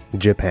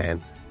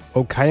 Japan.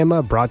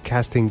 Okayama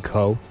Broadcasting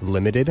Co.,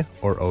 Limited,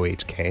 or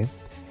OHK,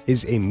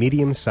 is a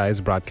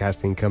medium-sized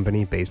broadcasting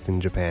company based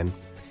in Japan.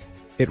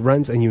 It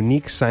runs a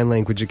unique sign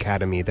language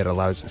academy that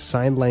allows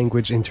sign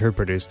language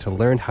interpreters to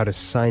learn how to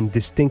sign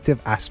distinctive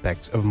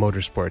aspects of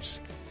motorsports,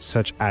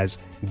 such as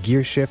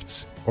gear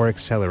shifts or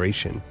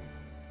acceleration.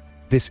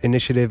 This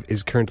initiative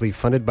is currently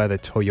funded by the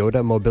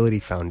Toyota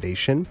Mobility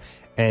Foundation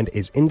and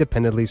is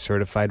independently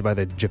certified by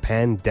the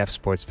Japan Deaf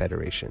Sports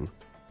Federation.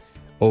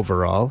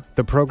 Overall,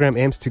 the program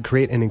aims to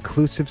create an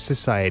inclusive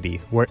society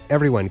where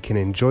everyone can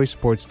enjoy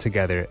sports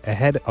together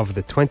ahead of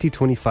the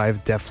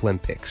 2025 Deaf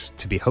Olympics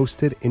to be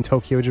hosted in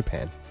Tokyo,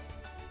 Japan.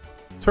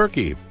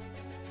 Turkey.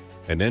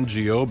 An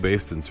NGO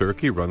based in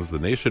Turkey runs the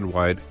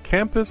nationwide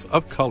Campus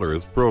of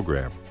Colors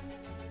program.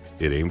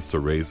 It aims to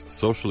raise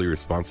socially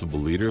responsible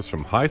leaders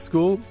from high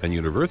school and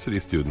university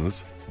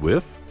students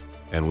with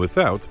and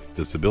without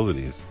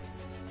disabilities.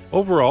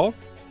 Overall,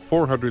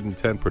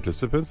 410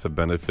 participants have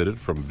benefited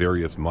from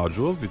various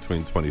modules between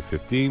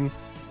 2015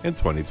 and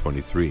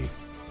 2023.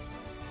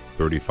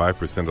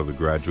 35% of the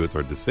graduates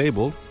are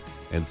disabled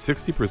and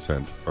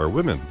 60% are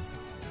women.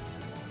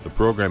 The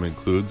program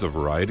includes a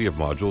variety of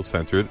modules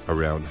centered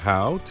around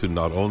how to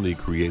not only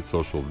create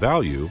social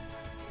value,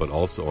 but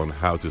also on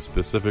how to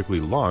specifically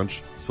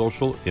launch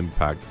social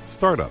impact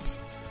startups.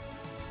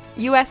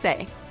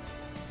 USA.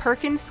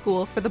 Perkins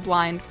School for the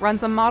Blind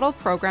runs a model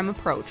program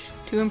approach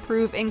to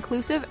improve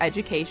inclusive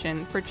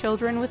education for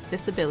children with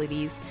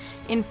disabilities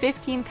in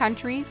 15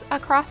 countries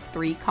across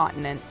 3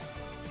 continents.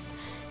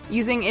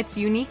 Using its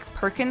unique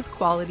Perkins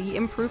quality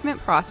improvement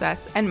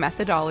process and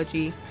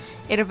methodology,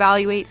 it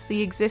evaluates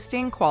the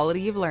existing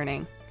quality of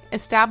learning,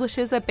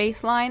 establishes a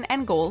baseline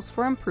and goals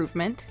for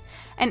improvement,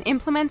 and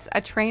implements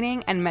a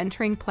training and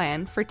mentoring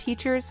plan for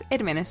teachers,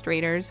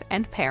 administrators,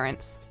 and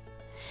parents.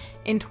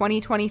 In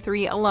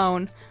 2023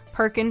 alone,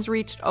 Perkins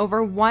reached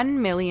over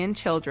 1 million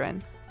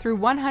children through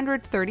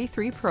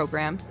 133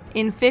 programs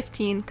in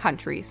 15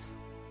 countries.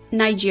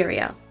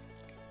 Nigeria.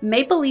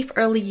 Maple Leaf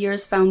Early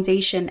Years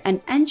Foundation, an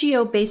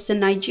NGO based in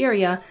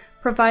Nigeria,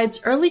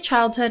 provides early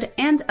childhood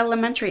and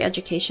elementary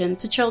education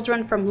to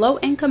children from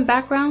low-income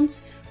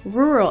backgrounds,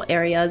 rural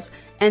areas,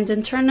 and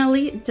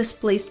internally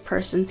displaced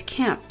persons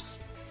camps.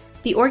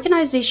 The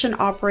organization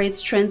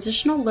operates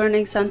transitional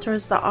learning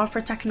centers that offer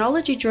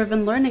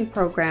technology-driven learning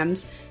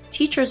programs,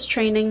 teachers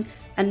training,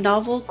 and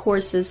novel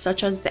courses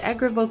such as the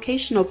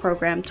agri-vocational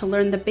program to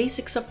learn the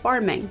basics of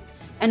farming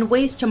and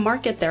ways to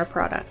market their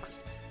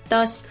products,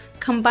 thus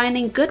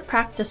combining good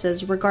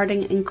practices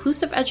regarding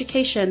inclusive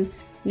education,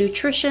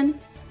 nutrition,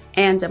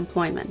 and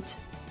employment.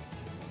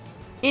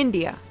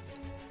 India.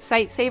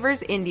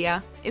 Sightsavers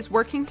India is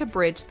working to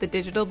bridge the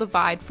digital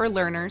divide for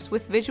learners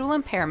with visual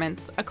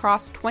impairments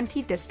across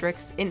 20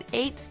 districts in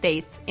 8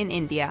 states in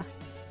India.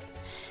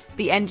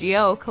 The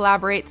NGO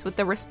collaborates with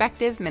the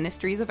respective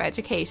ministries of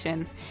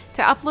education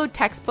to upload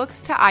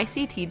textbooks to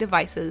ICT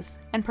devices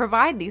and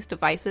provide these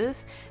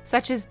devices,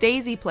 such as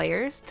daisy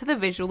players, to the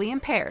visually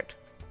impaired.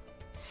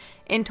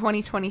 In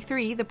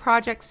 2023, the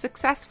project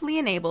successfully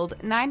enabled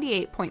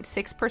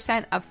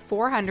 98.6% of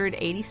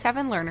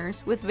 487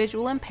 learners with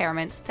visual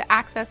impairments to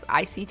access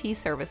ICT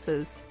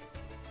services.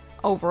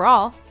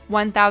 Overall,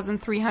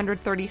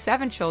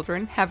 1,337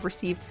 children have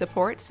received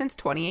support since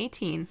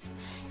 2018,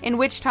 in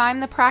which time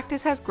the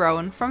practice has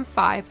grown from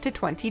 5 to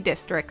 20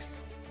 districts.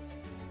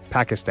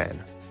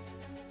 Pakistan.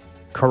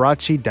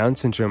 Karachi Down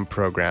Syndrome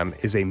Program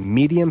is a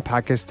medium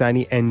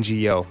Pakistani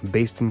NGO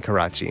based in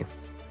Karachi.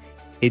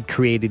 It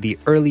created the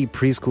Early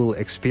Preschool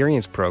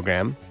Experience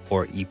Program,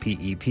 or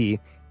EPEP,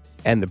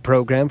 and the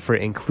Program for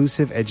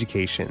Inclusive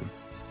Education.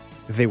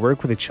 They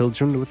work with the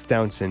children with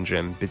Down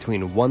syndrome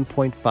between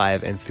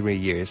 1.5 and 3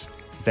 years,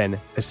 then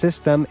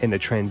assist them in the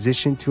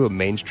transition to a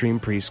mainstream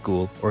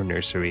preschool or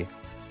nursery.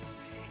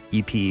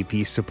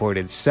 EPEP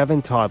supported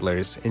 7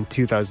 toddlers in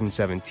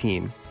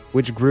 2017,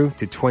 which grew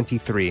to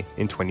 23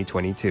 in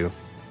 2022.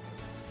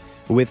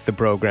 With the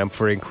Program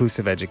for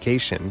Inclusive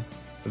Education,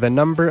 the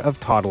number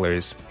of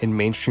toddlers in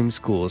mainstream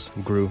schools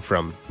grew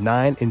from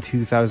 9 in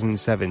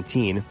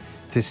 2017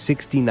 to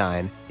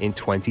 69 in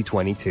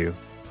 2022.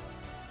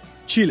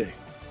 Chile.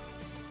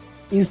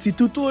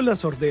 Instituto de la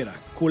Sordera,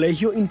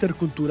 Colegio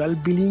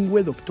Intercultural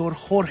Bilingüe Dr.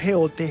 Jorge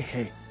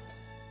O.T.G.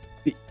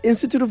 The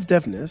Institute of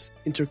Deafness,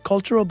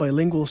 Intercultural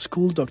Bilingual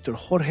School Dr.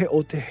 Jorge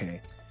O.T.G.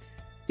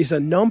 is a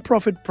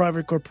non-profit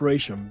private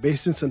corporation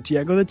based in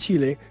Santiago de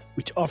Chile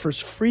which offers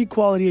free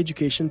quality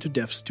education to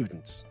deaf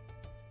students.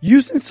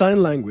 Using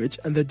sign language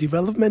and the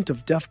development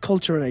of deaf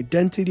culture and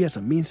identity as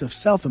a means of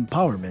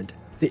self-empowerment,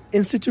 the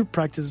Institute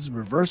practices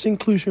reverse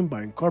inclusion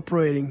by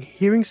incorporating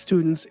hearing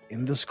students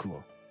in the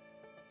school.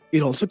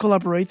 It also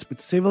collaborates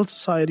with civil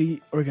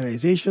society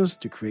organizations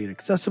to create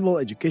accessible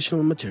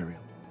educational material.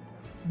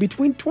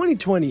 Between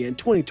 2020 and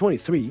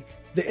 2023,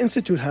 the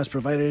Institute has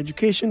provided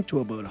education to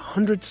about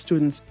 100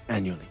 students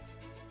annually.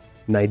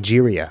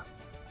 Nigeria.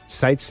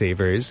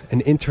 Sightsavers,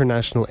 an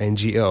international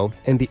NGO,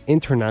 and the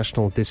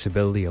International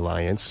Disability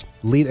Alliance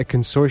lead a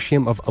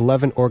consortium of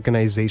 11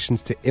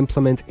 organizations to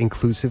implement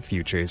inclusive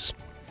futures.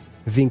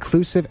 The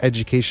Inclusive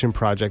Education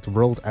Project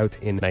rolled out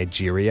in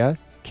Nigeria,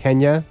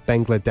 Kenya,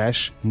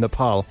 Bangladesh,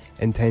 Nepal,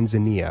 and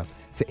Tanzania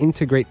to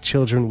integrate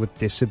children with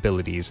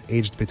disabilities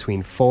aged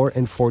between 4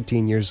 and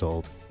 14 years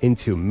old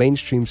into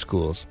mainstream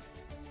schools.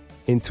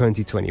 In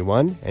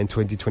 2021 and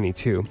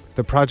 2022,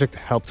 the project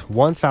helped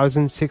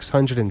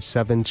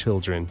 1,607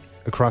 children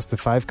across the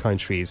 5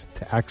 countries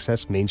to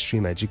access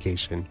mainstream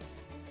education.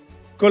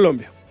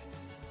 Colombia.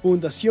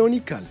 Fundación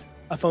ICAL,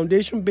 a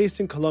foundation based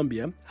in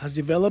Colombia, has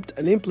developed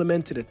and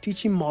implemented a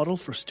teaching model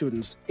for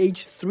students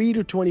aged 3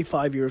 to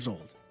 25 years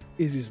old.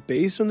 It is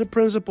based on the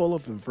principle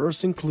of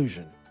inverse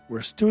inclusion,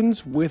 where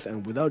students with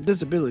and without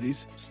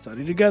disabilities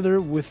study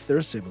together with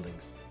their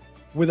siblings.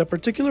 With a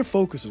particular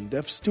focus on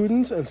deaf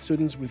students and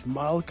students with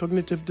mild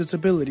cognitive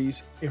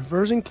disabilities,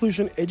 inverse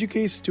inclusion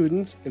educates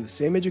students in the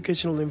same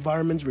educational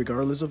environments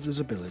regardless of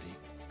disability.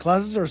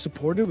 Classes are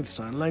supported with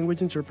sign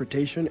language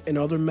interpretation and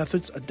other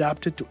methods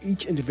adapted to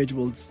each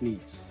individual's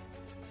needs.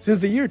 Since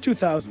the year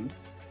 2000,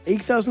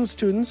 8,000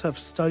 students have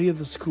studied at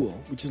the school,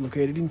 which is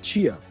located in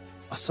Chía,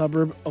 a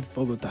suburb of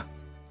Bogotá.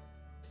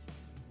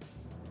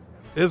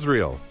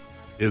 Israel.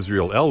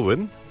 Israel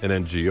Elwin, an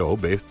NGO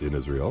based in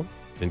Israel,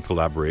 in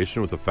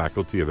collaboration with the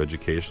Faculty of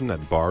Education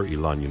at Bar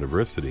Ilan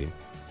University,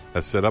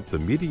 has set up the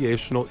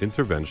Mediational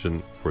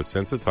Intervention for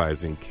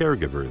Sensitizing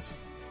Caregivers,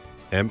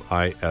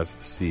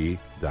 MISC-SR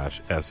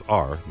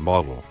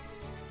model.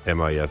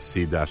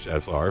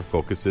 MISC-SR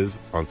focuses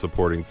on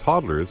supporting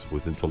toddlers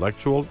with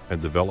intellectual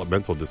and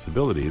developmental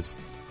disabilities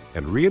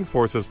and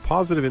reinforces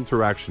positive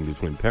interaction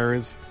between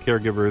parents,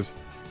 caregivers,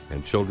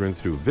 and children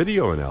through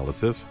video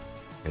analysis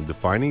and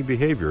defining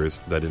behaviors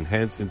that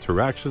enhance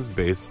interactions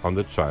based on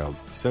the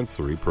child's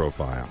sensory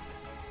profile.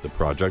 The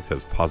project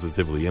has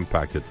positively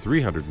impacted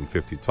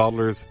 350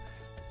 toddlers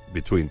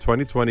between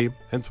 2020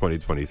 and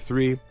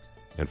 2023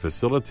 and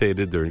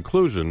facilitated their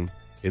inclusion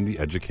in the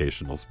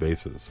educational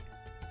spaces.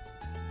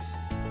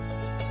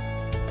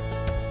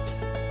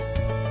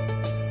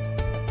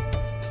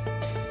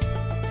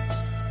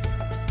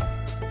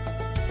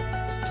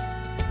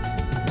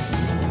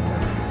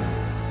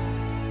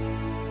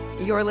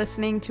 You're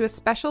listening to a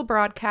special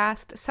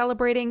broadcast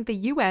celebrating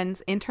the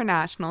UN's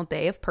International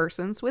Day of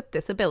Persons with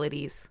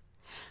Disabilities.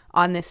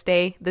 On this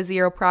day, the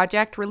Zero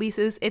Project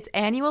releases its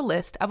annual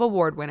list of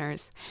award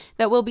winners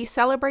that will be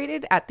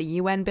celebrated at the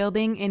UN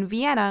building in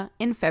Vienna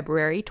in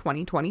February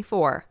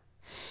 2024.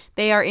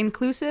 They are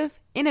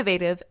inclusive,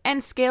 innovative,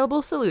 and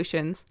scalable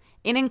solutions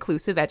in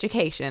inclusive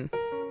education.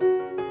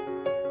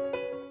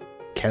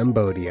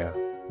 Cambodia.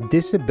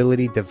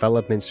 Disability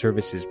Development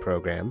Services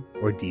Program,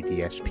 or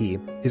DDSP,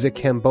 is a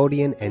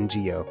Cambodian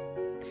NGO.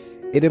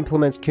 It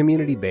implements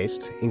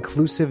community-based,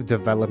 inclusive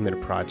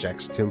development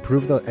projects to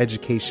improve the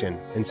education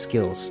and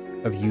skills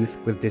of youth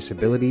with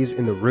disabilities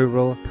in the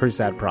rural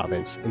Pursat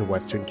province in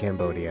western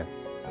Cambodia.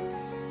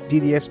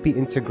 DDSP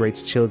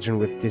integrates children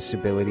with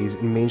disabilities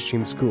in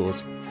mainstream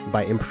schools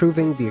by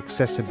improving the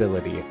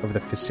accessibility of the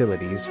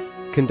facilities,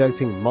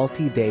 conducting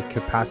multi-day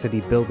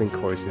capacity building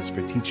courses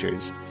for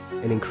teachers,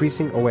 and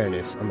increasing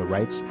awareness on the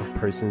rights of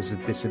persons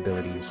with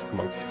disabilities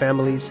amongst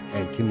families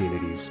and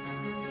communities.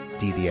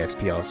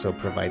 DDSP also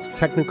provides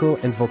technical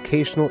and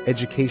vocational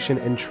education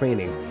and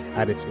training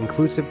at its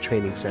Inclusive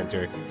Training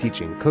Center,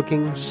 teaching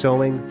cooking,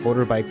 sewing,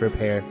 motorbike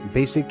repair,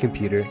 basic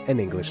computer,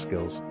 and English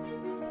skills.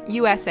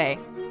 USA.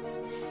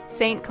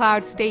 St.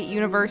 Cloud State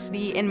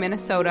University in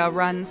Minnesota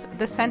runs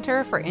the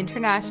Center for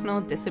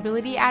International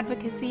Disability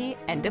Advocacy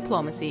and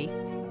Diplomacy.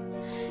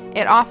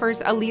 It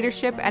offers a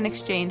leadership and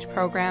exchange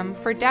program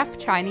for deaf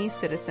Chinese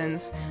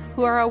citizens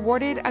who are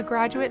awarded a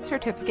graduate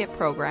certificate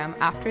program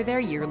after their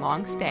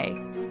year-long stay.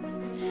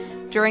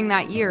 During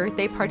that year,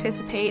 they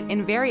participate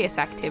in various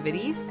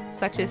activities,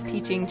 such as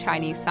teaching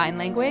Chinese Sign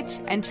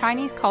Language and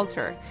Chinese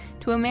culture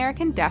to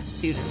American deaf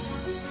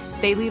students.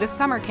 They lead a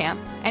summer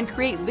camp and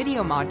create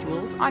video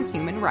modules on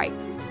human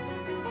rights.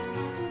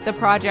 The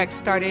project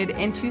started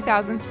in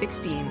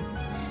 2016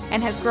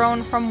 and has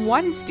grown from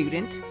 1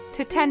 student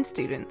to 10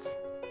 students.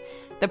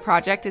 The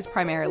project is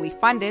primarily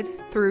funded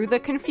through the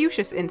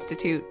Confucius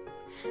Institute,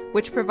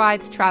 which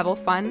provides travel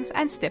funds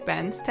and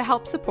stipends to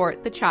help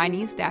support the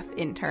Chinese deaf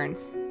interns.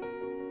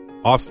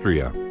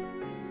 Austria.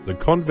 The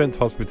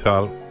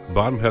Konventhospital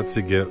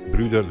Barmherzige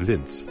Brüder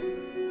Linz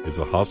is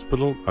a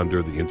hospital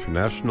under the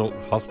International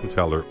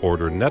Hospitaller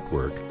Order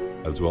Network,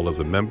 as well as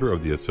a member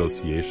of the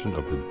Association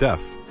of the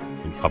Deaf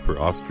in Upper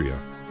Austria.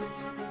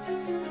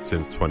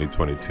 Since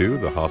 2022,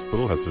 the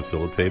hospital has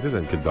facilitated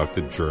and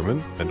conducted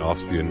German and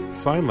Austrian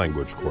sign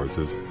language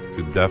courses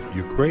to deaf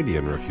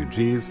Ukrainian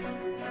refugees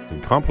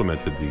and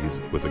complemented these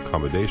with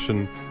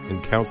accommodation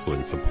and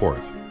counseling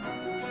support.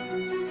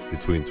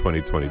 Between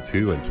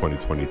 2022 and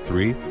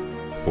 2023,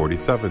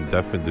 47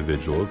 deaf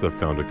individuals have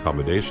found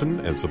accommodation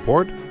and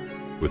support,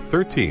 with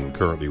 13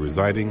 currently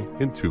residing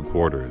in 2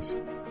 quarters.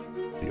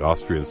 The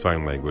Austrian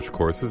Sign Language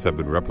courses have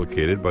been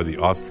replicated by the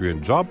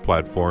Austrian job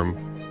platform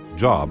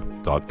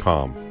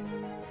job.com.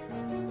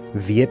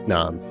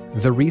 Vietnam.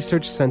 The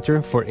Research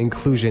Center for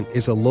Inclusion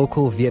is a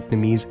local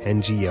Vietnamese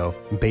NGO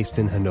based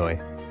in Hanoi.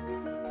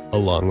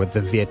 Along with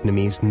the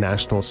Vietnamese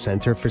National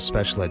Center for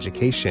Special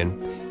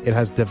Education, it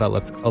has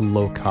developed a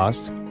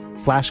low-cost,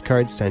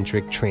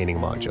 flashcard-centric training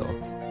module.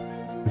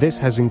 This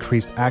has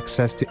increased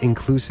access to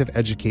inclusive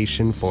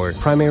education for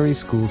primary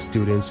school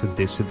students with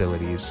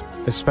disabilities,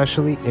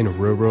 especially in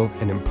rural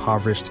and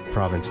impoverished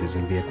provinces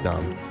in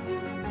Vietnam.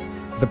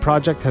 The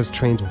project has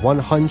trained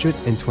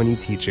 120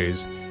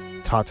 teachers,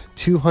 taught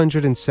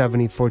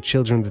 274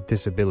 children with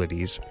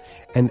disabilities,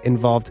 and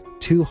involved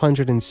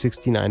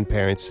 269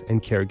 parents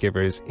and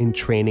caregivers in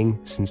training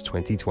since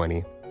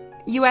 2020.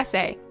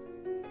 USA.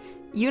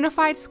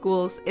 Unified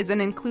Schools is an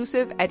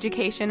inclusive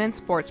education and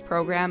sports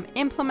program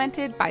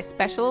implemented by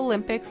Special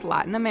Olympics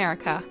Latin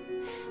America,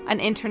 an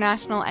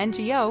international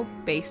NGO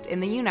based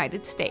in the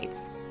United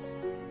States.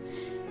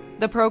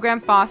 The program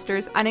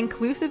fosters an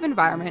inclusive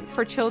environment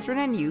for children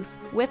and youth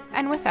with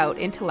and without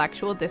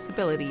intellectual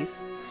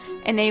disabilities,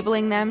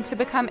 enabling them to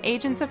become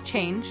agents of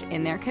change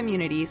in their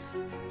communities.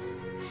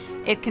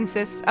 It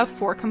consists of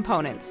 4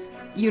 components: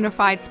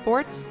 unified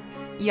sports,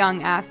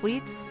 young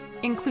athletes,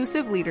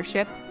 inclusive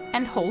leadership,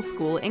 and whole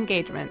school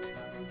engagement.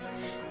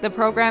 The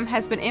program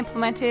has been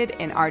implemented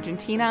in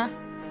Argentina,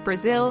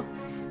 Brazil,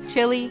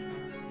 Chile,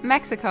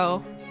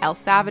 Mexico, El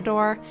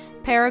Salvador,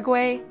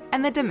 Paraguay,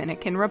 and the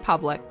Dominican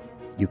Republic.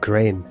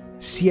 Ukraine.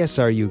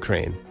 CSR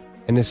Ukraine,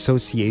 an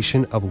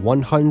association of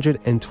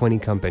 120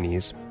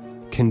 companies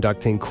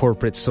conducting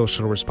corporate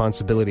social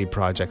responsibility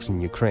projects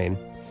in Ukraine,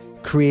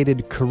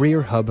 created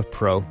Career Hub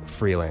Pro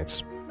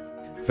Freelance.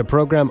 The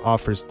program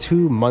offers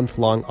 2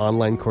 month-long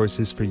online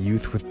courses for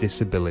youth with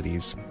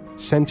disabilities,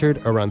 centered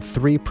around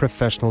 3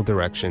 professional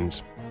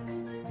directions.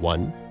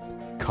 1.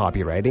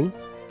 Copywriting.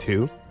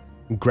 2.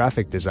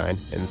 Graphic design.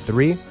 And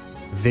 3.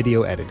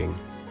 Video editing.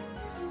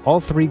 All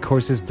 3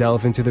 courses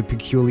delve into the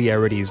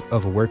peculiarities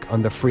of work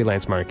on the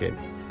freelance market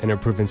and are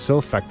proven so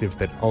effective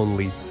that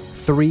only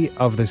 3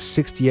 of the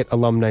 68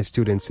 alumni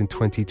students in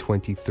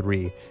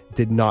 2023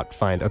 did not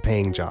find a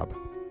paying job.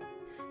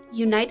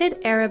 United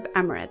Arab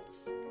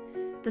Emirates.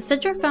 The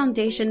Sidra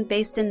Foundation,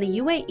 based in the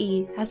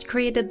UAE, has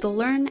created the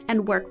Learn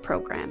and Work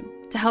program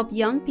to help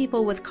young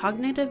people with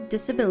cognitive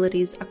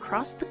disabilities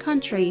across the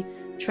country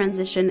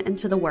transition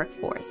into the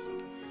workforce.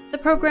 The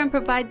program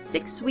provides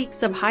 6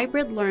 weeks of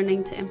hybrid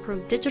learning to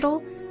improve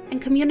digital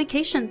and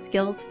communication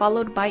skills,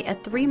 followed by a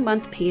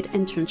 3-month paid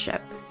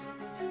internship.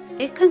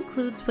 It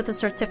concludes with a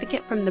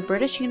certificate from the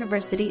British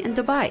University in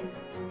Dubai.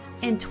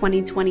 In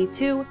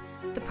 2022,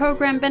 the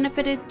program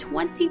benefited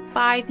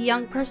 25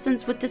 young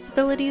persons with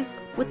disabilities,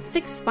 with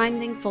 6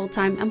 finding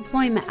full-time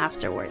employment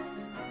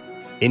afterwards.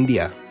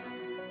 India.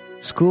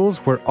 Schools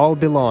Where All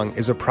Belong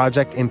is a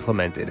project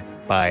implemented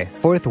by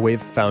Fourth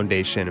Wave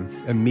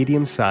Foundation, a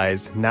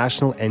medium-sized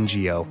national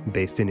NGO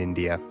based in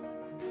India.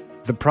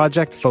 The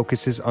project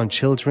focuses on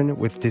children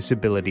with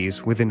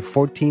disabilities within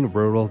 14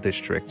 rural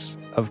districts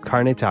of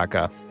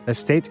Karnataka, a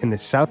state in the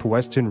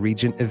southwestern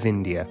region of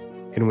India,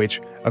 in which,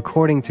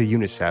 according to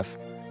UNICEF,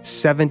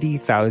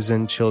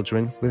 70,000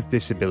 children with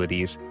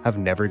disabilities have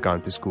never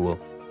gone to school.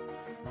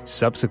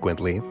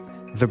 Subsequently,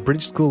 the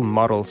Bridge School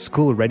Model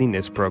School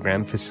Readiness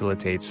Program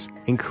facilitates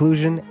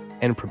inclusion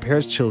and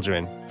prepares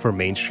children for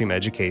mainstream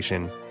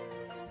education.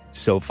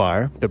 So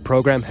far, the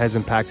program has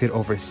impacted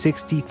over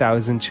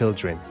 60,000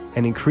 children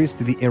and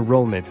increased the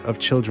enrollment of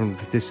children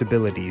with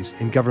disabilities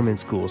in government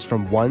schools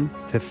from 1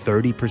 to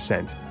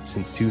 30%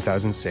 since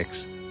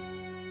 2006.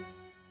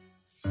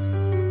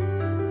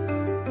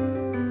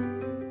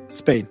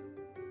 Spain.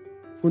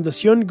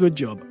 Fundación Good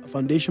Job, a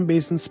foundation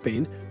based in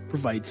Spain,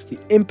 provides the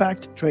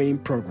Impact training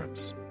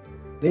programs.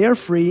 They are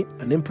free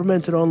and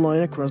implemented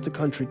online across the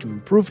country to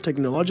improve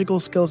technological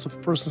skills of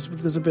persons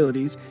with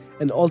disabilities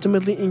and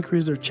ultimately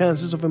increase their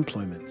chances of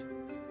employment.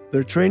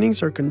 Their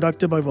trainings are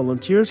conducted by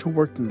volunteers who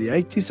worked in the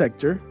IT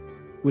sector,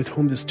 with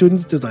whom the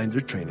students designed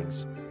their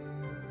trainings.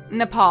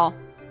 Nepal.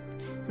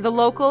 The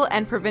local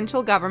and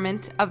provincial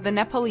government of the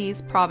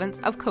Nepalese province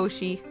of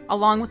Koshi,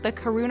 along with the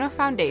Karuna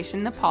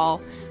Foundation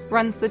Nepal,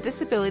 runs the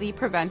Disability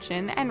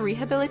Prevention and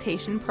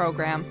Rehabilitation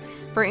Program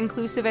for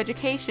inclusive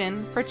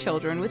education for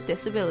children with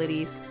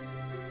disabilities.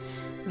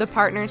 The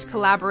partners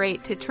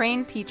collaborate to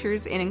train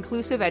teachers in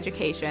inclusive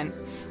education,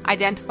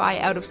 identify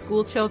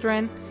out-of-school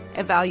children,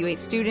 evaluate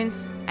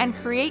students, and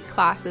create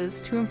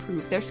classes to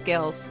improve their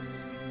skills.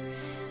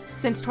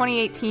 Since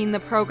 2018, the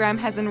program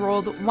has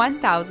enrolled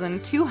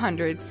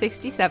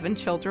 1,267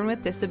 children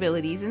with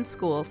disabilities in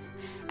schools,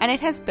 and it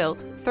has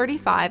built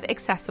 35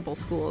 accessible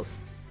schools.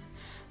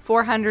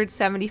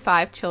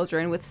 475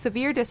 children with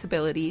severe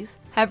disabilities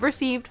have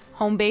received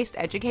home-based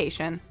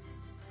education.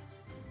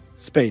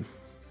 Spain.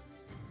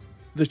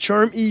 The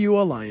Charm EU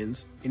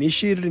Alliance,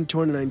 initiated in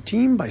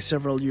 2019 by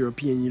several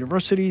European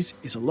universities,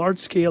 is a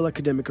large-scale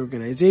academic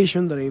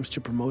organization that aims to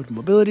promote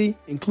mobility,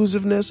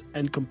 inclusiveness,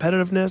 and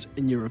competitiveness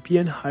in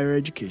European higher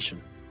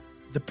education.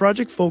 The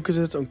project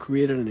focuses on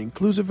creating an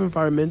inclusive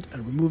environment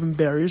and removing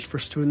barriers for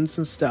students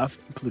and staff,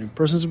 including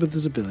persons with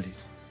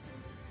disabilities.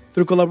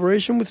 Through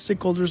collaboration with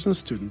stakeholders and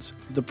students,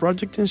 the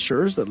project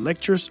ensures that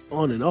lectures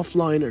on and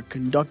offline are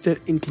conducted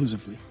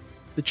inclusively.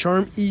 The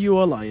Charm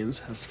EU Alliance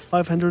has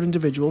 500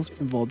 individuals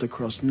involved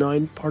across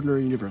 9 partner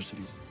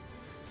universities.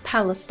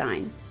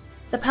 Palestine.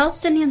 The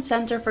Palestinian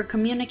Center for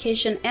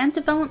Communication and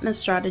Development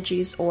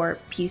Strategies, or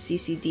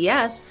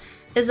PCCDS,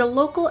 is a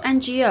local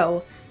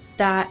NGO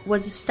that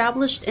was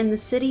established in the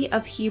city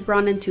of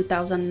Hebron in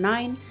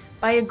 2009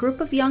 by a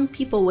group of young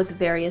people with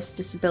various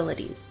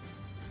disabilities.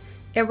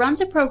 It runs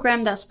a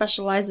program that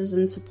specializes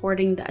in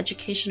supporting the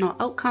educational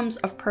outcomes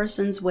of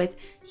persons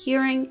with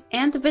hearing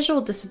and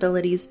visual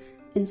disabilities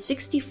in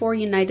 64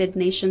 United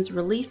Nations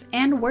Relief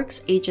and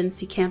Works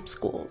Agency camp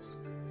schools.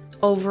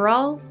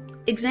 Overall,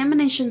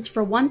 examinations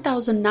for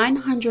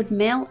 1,900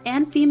 male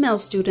and female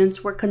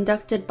students were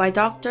conducted by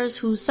doctors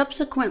who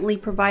subsequently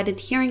provided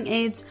hearing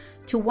aids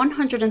to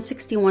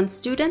 161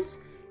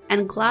 students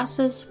and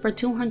glasses for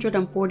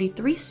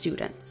 243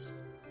 students.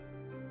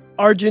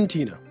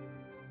 Argentina.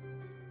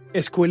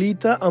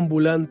 Escuelita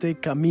Ambulante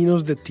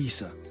Caminos de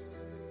Tiza.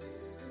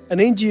 An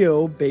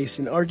NGO based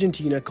in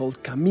Argentina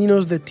called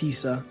Caminos de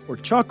Tiza, or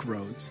Chalk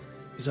Roads,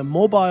 is a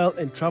mobile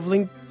and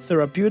traveling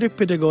therapeutic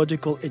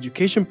pedagogical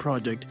education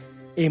project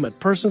aimed at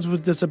persons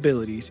with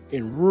disabilities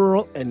in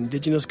rural and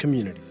indigenous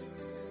communities.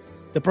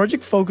 The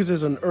project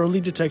focuses on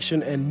early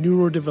detection and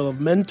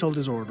neurodevelopmental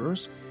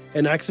disorders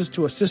and access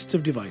to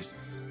assistive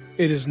devices.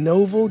 It is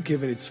novel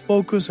given its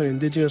focus on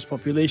indigenous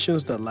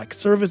populations that lack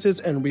services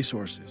and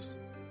resources.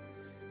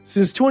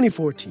 Since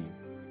 2014,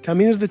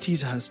 Caminos de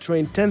Tiza has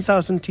trained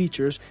 10,000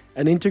 teachers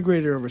and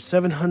integrated over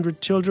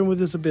 700 children with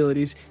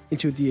disabilities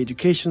into the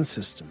education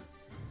system.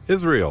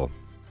 Israel.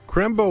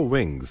 Krembo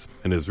Wings,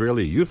 an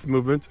Israeli youth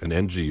movement and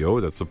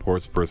NGO that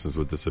supports persons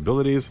with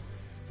disabilities,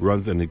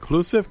 runs an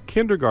inclusive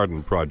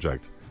kindergarten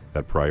project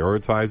that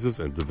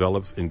prioritizes and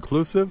develops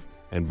inclusive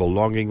and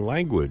belonging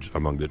language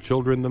among the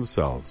children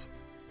themselves,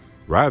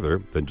 rather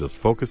than just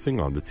focusing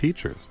on the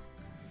teachers.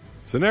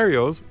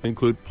 Scenarios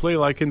include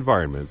play-like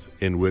environments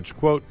in which,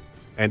 quote,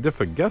 and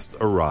if a guest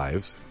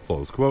arrives,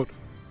 close quote,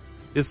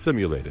 is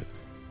simulated.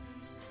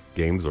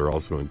 Games are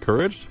also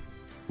encouraged,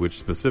 which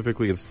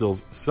specifically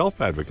instills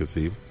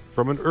self-advocacy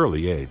from an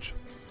early age.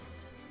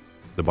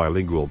 The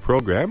bilingual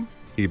program,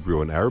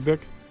 Hebrew and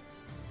Arabic,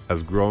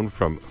 has grown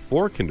from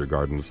 4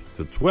 kindergartens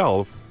to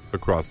 12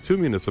 across 2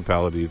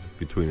 municipalities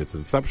between its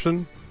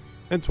inception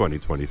and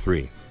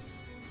 2023.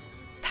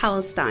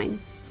 Palestine.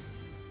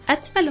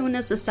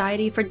 Etfeluna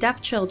Society for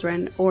Deaf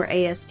Children, or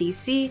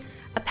ASDC,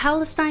 a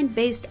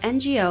Palestine-based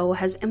NGO,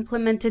 has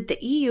implemented the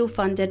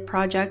EU-funded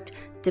project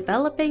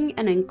Developing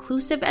an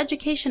Inclusive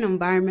Education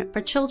Environment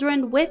for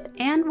Children with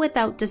and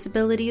Without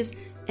Disabilities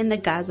in the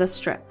Gaza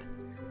Strip.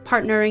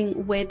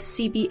 Partnering with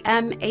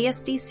CBM,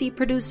 ASDC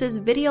produces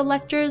video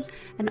lectures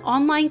and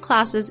online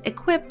classes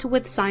equipped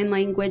with sign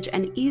language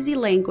and easy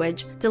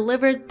language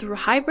delivered through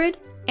hybrid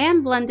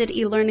and blended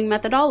e-learning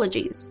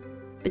methodologies.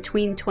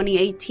 Between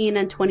 2018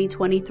 and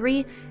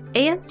 2023,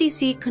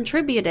 ASDC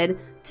contributed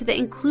to the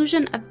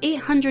inclusion of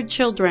 800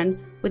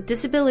 children with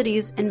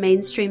disabilities in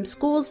mainstream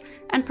schools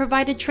and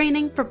provided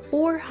training for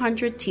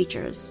 400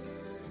 teachers.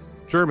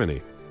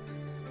 Germany.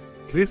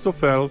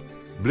 Christoffel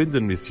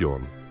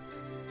Blindenmission,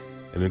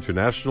 an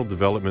international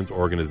development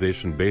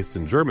organization based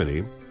in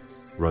Germany,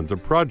 runs a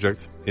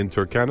project in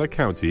Turkana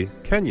County,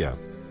 Kenya,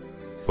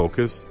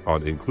 focused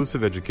on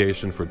inclusive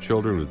education for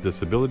children with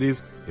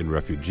disabilities in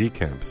refugee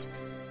camps.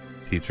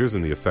 Teachers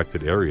in the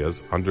affected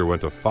areas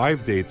underwent a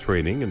 5-day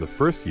training in the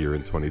first year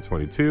in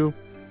 2022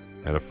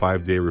 and a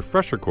 5-day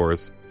refresher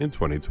course in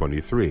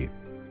 2023.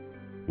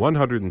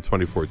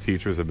 124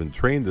 teachers have been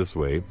trained this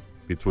way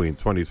between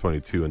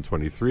 2022 and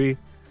 23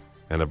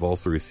 and have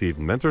also received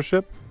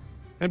mentorship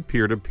and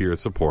peer-to-peer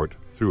support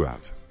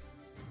throughout.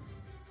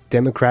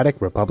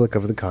 Democratic Republic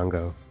of the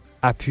Congo.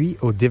 Appui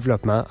au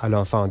développement à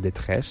l'enfant en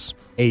détresse,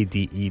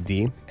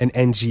 ADED, an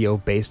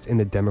NGO based in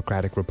the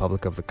Democratic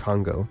Republic of the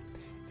Congo,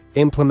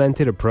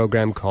 implemented a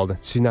program called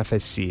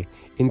Tsunafesi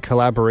in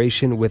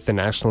collaboration with the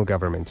national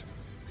government.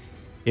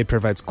 It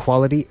provides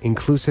quality,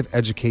 inclusive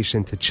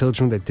education to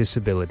children with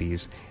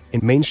disabilities in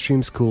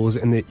mainstream schools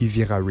in the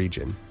Uvira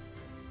region.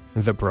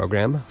 The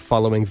program,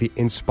 following the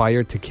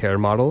Inspired to Care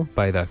model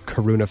by the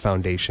Karuna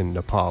Foundation,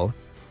 Nepal,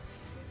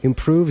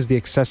 improves the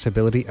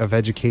accessibility of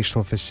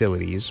educational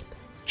facilities,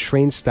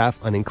 trains staff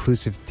on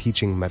inclusive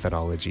teaching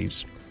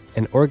methodologies,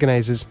 and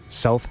organizes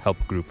self-help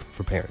group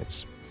for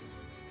parents.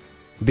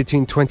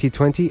 Between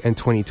 2020 and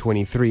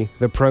 2023,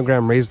 the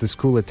program raised the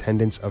school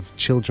attendance of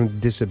children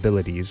with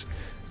disabilities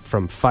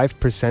from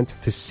 5%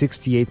 to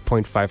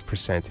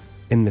 68.5%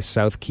 in the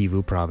South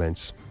Kivu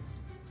province.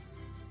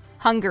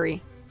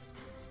 Hungary.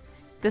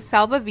 The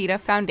Salva Vita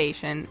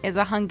Foundation is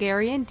a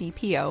Hungarian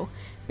DPO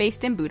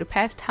based in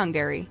Budapest,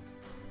 Hungary.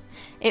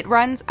 It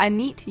runs a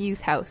NEET youth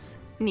house.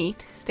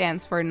 NEET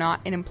stands for Not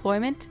in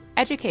Employment,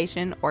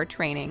 Education, or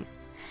Training,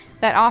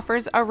 that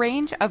offers a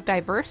range of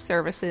diverse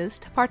services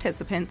to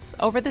participants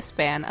over the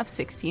span of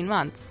 16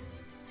 months.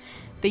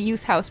 The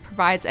youth house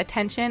provides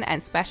attention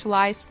and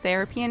specialized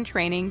therapy and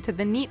training to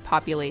the NEET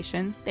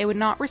population they would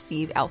not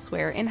receive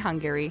elsewhere in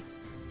Hungary.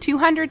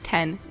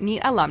 210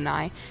 NEET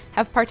alumni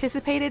have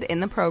participated in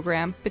the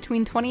program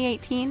between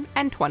 2018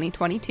 and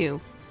 2022.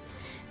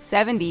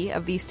 70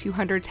 of these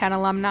 210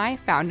 alumni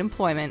found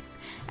employment,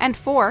 and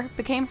 4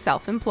 became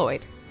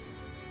self-employed.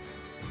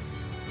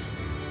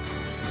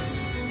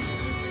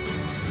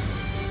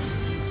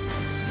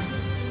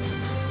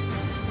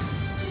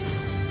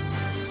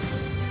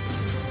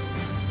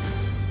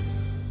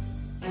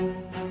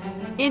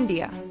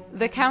 India,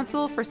 the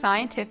Council for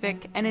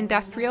Scientific and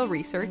Industrial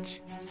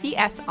Research,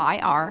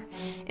 CSIR,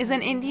 is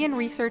an Indian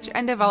research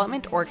and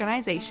development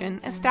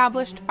organization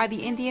established by the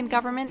Indian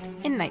government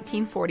in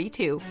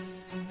 1942.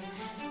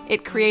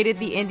 It created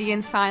the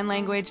Indian Sign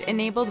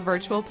Language-enabled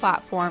virtual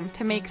platform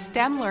to make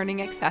STEM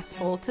learning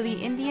accessible to the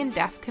Indian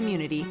deaf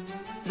community.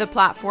 The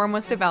platform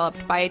was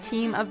developed by a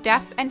team of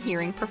deaf and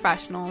hearing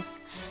professionals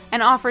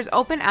and offers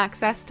open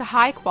access to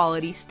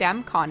high-quality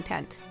STEM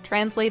content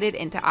translated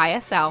into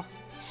ISL,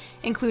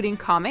 including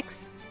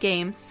comics,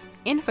 games,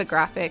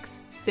 infographics,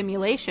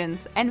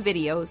 simulations, and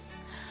videos,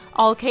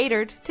 all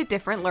catered to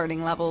different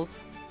learning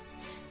levels.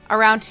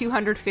 Around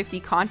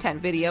 250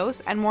 content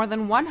videos and more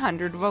than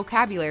 100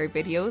 vocabulary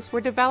videos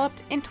were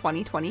developed in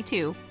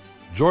 2022.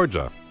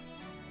 Georgia.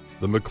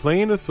 The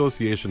McLean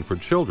Association for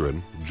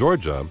Children,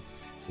 Georgia,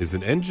 is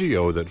an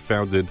NGO that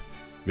founded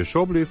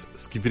Myshoblis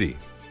Skivri,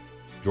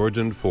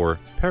 Georgian for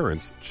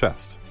Parents'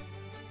 Chest.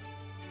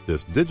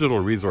 This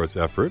digital resource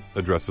effort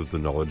addresses the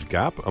knowledge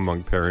gap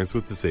among parents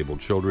with disabled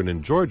children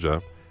in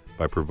Georgia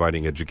by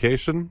providing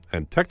education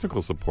and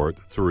technical support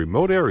to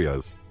remote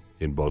areas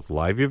in both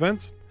live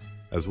events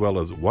as well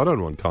as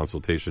one-on-one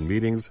consultation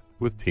meetings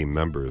with team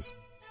members.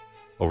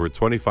 Over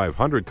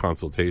 2,500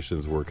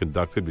 consultations were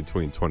conducted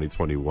between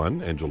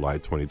 2021 and July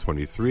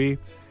 2023,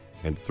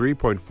 and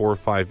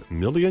 3.45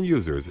 million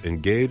users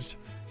engaged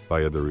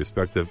via the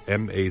respective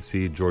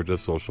MAC Georgia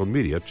social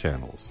media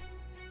channels.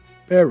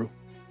 Peru.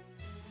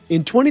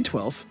 In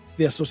 2012,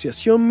 the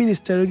Asociación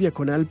Ministerio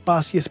Diaconal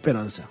Paz y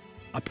Esperanza,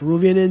 a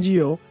Peruvian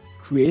NGO,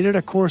 created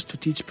a course to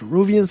teach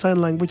Peruvian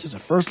Sign Language as a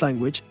first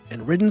language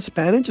and written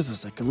Spanish as a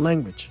second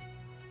language.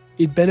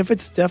 It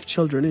benefits deaf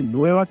children in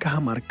Nueva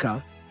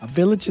Cajamarca, a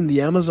village in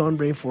the Amazon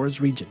rainforest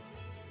region.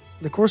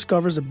 The course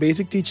covers a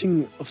basic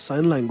teaching of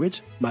sign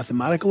language,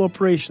 mathematical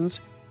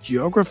operations,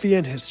 geography,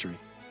 and history.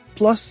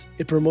 Plus,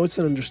 it promotes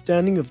an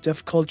understanding of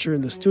deaf culture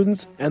in the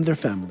students and their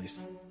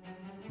families.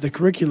 The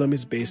curriculum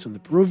is based on the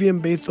Peruvian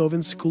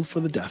Beethoven School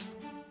for the Deaf.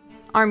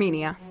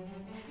 Armenia.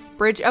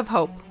 Bridge of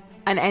Hope,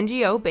 an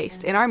NGO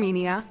based in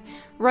Armenia,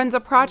 runs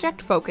a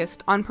project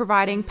focused on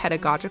providing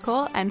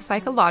pedagogical and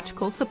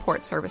psychological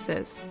support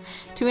services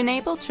to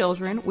enable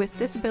children with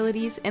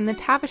disabilities in the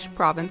Tavish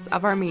province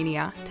of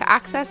Armenia to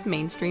access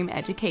mainstream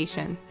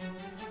education.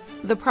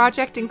 The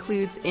project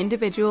includes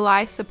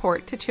individualized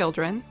support to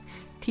children,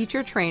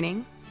 teacher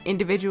training,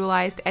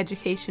 individualized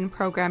education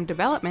program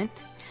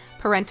development,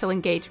 parental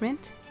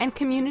engagement, and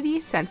community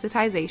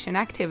sensitization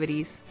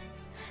activities.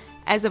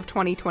 As of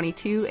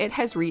 2022, it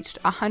has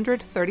reached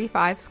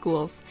 135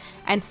 schools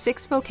and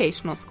 6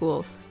 vocational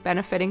schools,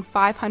 benefiting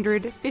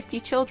 550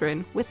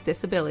 children with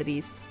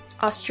disabilities.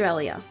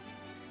 Australia.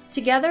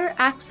 Together,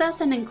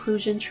 Access and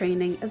Inclusion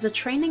Training is a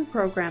training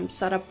program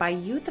set up by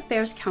Youth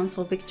Affairs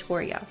Council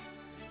Victoria,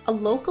 a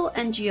local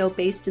NGO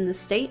based in the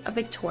state of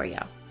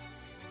Victoria.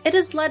 It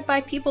is led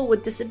by people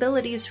with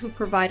disabilities who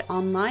provide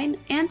online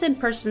and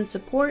in-person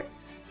support,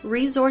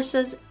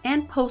 resources,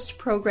 and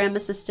post-program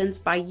assistance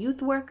by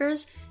youth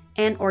workers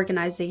and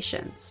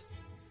organizations.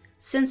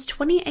 Since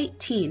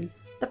 2018,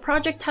 the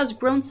project has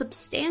grown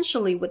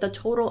substantially with a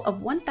total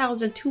of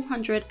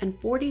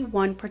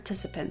 1,241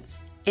 participants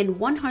in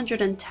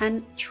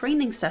 110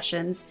 training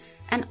sessions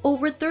and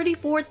over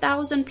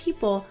 34,000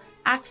 people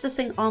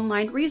accessing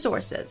online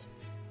resources.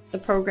 The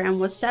program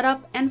was set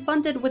up and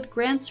funded with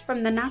grants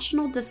from the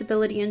National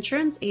Disability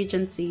Insurance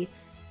Agency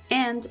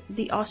and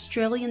the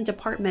Australian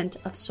Department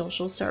of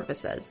Social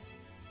Services.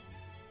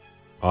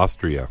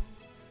 Austria.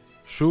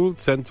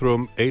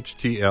 Schulzentrum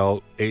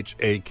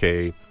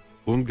HTL-HAK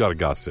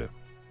Ungargasse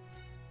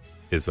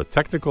is a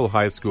technical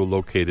high school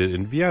located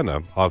in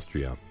Vienna,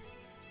 Austria.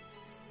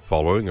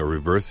 Following a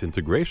reverse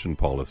integration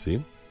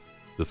policy,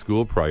 the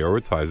school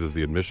prioritizes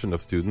the admission of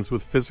students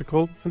with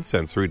physical and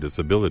sensory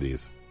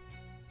disabilities.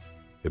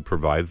 It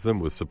provides them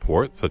with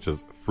support such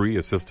as free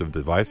assistive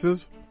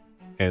devices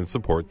and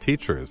support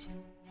teachers.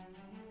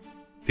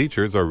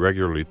 Teachers are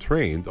regularly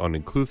trained on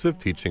inclusive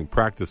teaching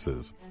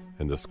practices,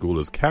 and the school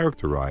is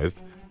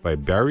characterized by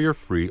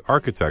barrier-free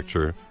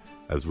architecture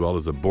as well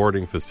as a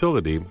boarding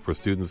facility for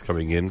students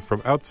coming in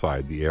from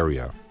outside the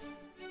area.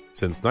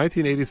 Since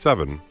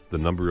 1987, the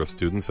number of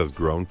students has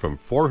grown from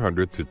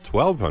 400 to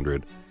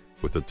 1,200,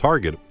 with a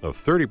target of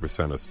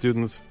 30% of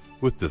students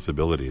with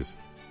disabilities.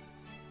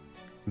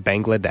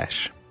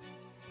 Bangladesh.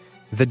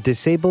 The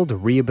Disabled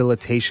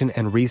Rehabilitation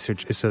and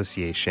Research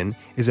Association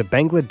is a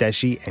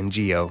Bangladeshi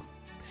NGO.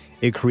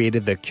 It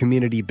created the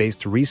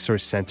Community-Based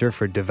Resource Center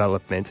for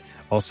Development,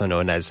 also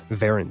known as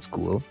Varan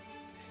School,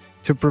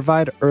 to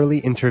provide early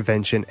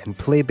intervention and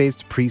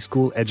play-based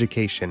preschool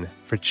education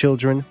for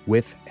children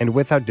with and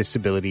without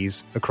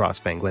disabilities across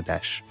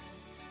Bangladesh.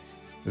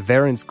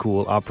 Varan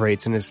School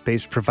operates in a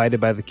space provided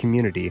by the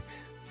community,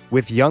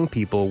 with young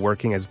people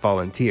working as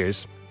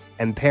volunteers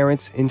and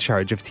parents in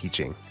charge of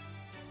teaching.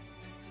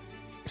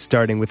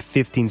 Starting with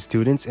 15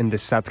 students in the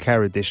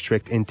Satkara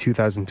district in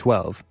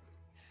 2012,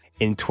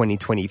 in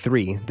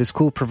 2023, the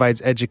school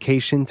provides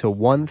education to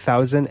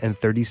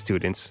 1,030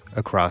 students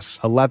across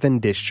 11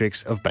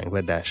 districts of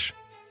Bangladesh.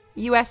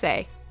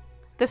 USA.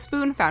 the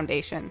Spoon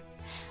Foundation,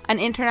 an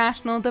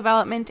international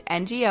development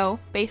NGO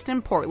based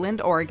in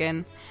Portland,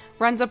 Oregon,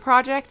 runs a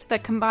project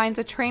that combines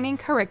a training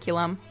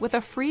curriculum with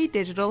a free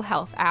digital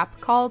health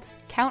app called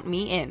Count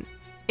Me In.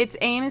 Its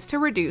aim is to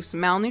reduce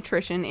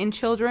malnutrition in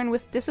children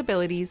with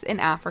disabilities in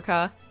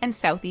Africa and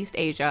Southeast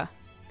Asia.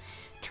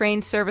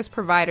 Trained service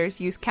providers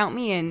use Count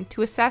Me In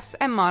to assess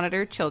and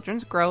monitor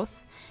children's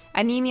growth,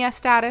 anemia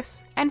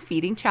status, and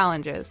feeding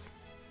challenges.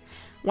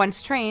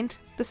 Once trained,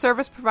 the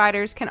service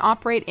providers can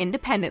operate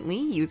independently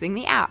using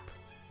the app.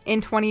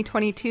 In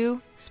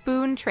 2022,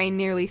 Spoon trained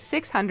nearly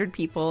 600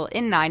 people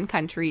in 9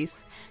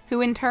 countries,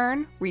 who in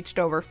turn reached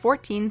over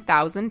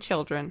 14,000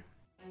 children.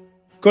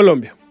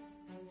 Colombia.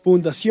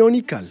 Fundación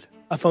ICAL,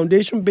 a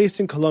foundation based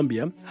in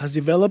Colombia, has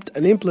developed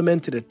and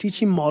implemented a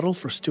teaching model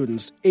for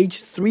students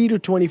aged 3 to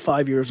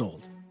 25 years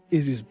old.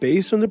 It is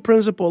based on the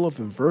principle of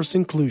inverse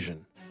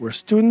inclusion, where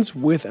students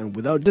with and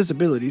without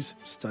disabilities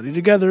study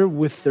together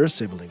with their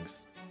siblings.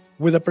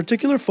 With a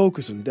particular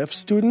focus on deaf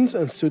students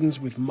and students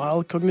with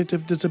mild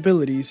cognitive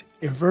disabilities,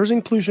 inverse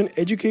inclusion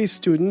educates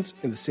students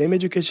in the same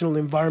educational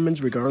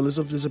environments regardless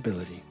of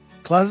disability.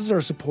 Classes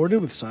are supported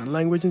with sign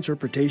language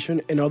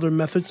interpretation and other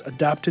methods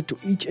adapted to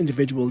each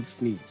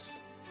individual's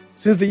needs.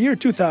 Since the year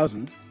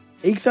 2000,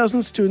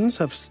 8,000 students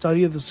have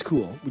studied at the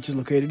school, which is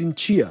located in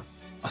Chía,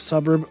 a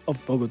suburb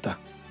of Bogotá.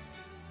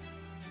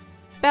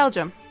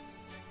 Belgium.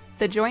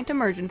 The Joint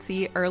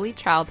Emergency Early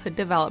Childhood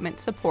Development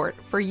Support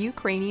for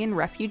Ukrainian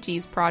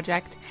Refugees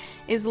project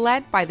is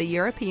led by the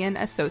European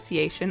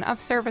Association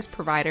of Service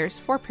Providers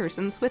for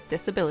Persons with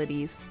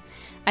Disabilities,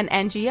 an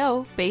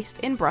NGO based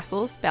in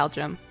Brussels,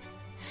 Belgium.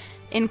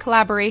 In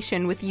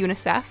collaboration with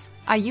UNICEF,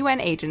 a UN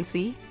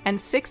agency,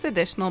 and 6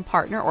 additional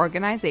partner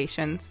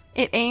organizations,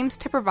 it aims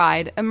to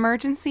provide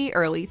emergency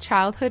early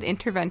childhood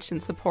intervention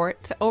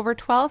support to over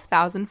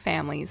 12,000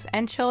 families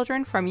and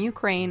children from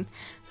Ukraine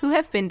who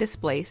have been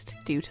displaced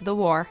due to the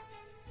war.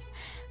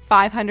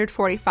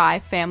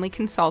 545 family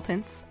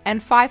consultants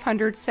and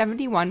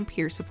 571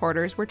 peer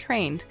supporters were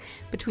trained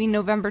between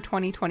November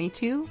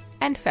 2022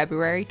 and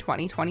February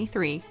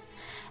 2023.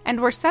 And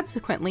were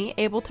subsequently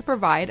able to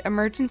provide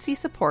emergency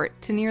support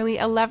to nearly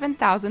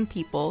 11,000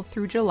 people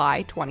through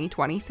July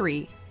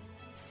 2023.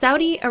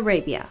 Saudi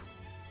Arabia.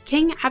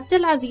 King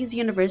Abdulaziz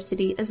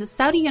University is a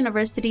Saudi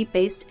university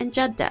based in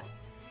Jeddah.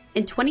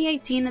 In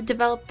 2018, it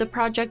developed the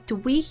project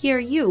We Hear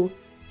You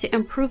to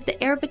improve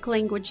the Arabic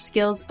language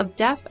skills of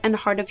deaf and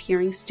hard of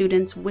hearing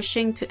students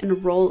wishing to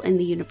enroll in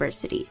the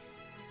university.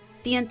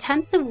 The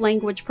intensive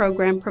language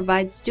program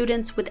provides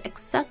students with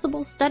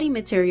accessible study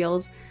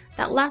materials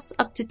that lasts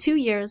up to 2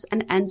 years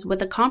and ends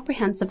with a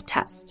comprehensive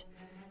test.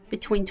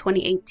 Between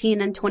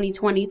 2018 and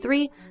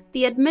 2023,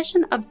 the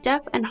admission of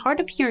deaf and hard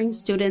of hearing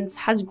students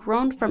has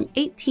grown from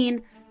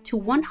 18 to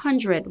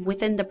 100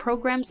 within the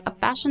programs of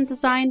fashion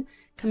design,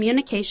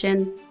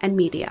 communication, and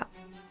media.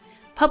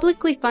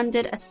 Publicly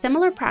funded, a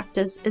similar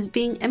practice is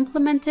being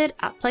implemented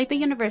at Taiba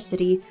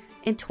University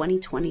in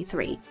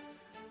 2023.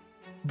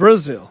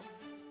 Brazil.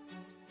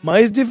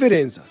 Mais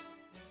Diferenças.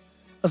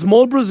 A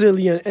small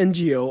Brazilian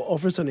NGO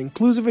offers an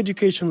inclusive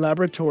education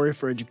laboratory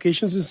for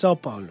educators in Sao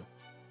Paulo.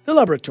 The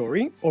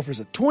laboratory offers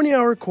a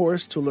 20-hour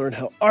course to learn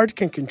how art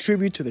can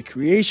contribute to the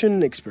creation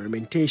and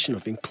experimentation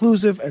of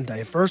inclusive and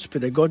diverse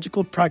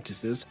pedagogical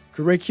practices,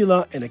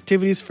 curricula, and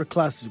activities for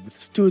classes with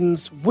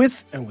students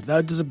with and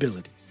without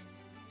disabilities.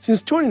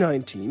 Since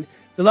 2019,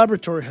 the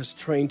laboratory has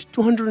trained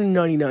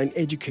 299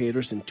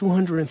 educators in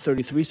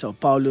 233 Sao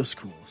Paulo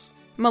schools.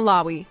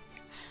 Malawi.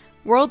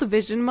 World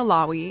Vision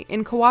Malawi,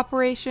 in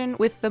cooperation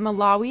with the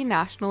Malawi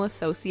National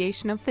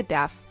Association of the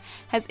Deaf,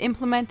 has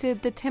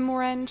implemented the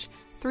Timorenge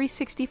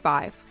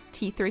 365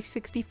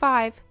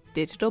 T365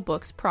 Digital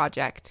Books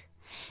project.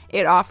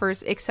 It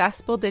offers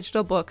accessible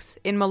digital books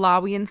in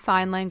Malawian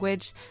Sign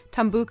Language,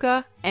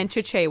 Tumbuka, and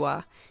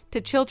Chichewa to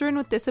children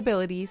with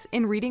disabilities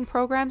in reading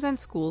programs and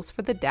schools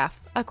for the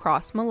deaf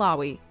across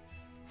Malawi.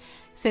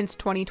 Since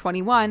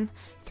 2021,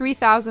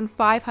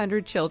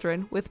 3,500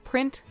 children with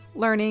print,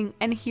 learning,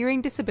 and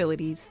hearing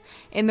disabilities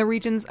in the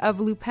regions of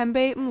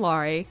Lupembe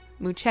Mlare,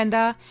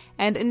 Muchenda,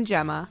 and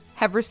Njema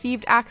have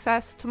received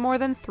access to more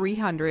than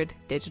 300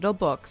 digital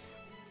books.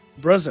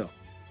 Brazil.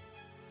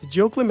 The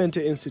Joe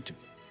Clemente Institute,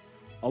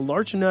 a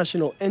large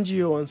national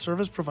NGO and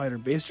service provider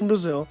based in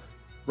Brazil,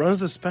 runs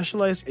the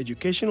Specialized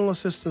Educational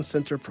Assistance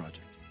Center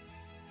project.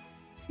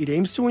 It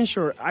aims to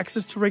ensure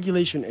access to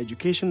regulation,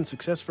 education, and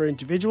success for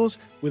individuals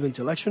with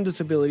intellectual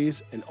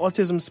disabilities and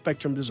autism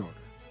spectrum disorder.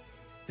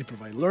 They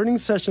provide learning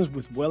sessions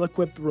with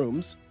well-equipped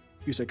rooms,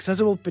 use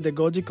accessible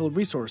pedagogical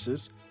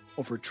resources,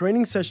 offer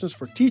training sessions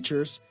for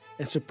teachers,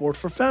 and support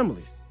for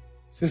families.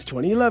 Since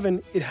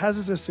 2011, it has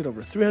assisted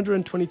over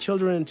 320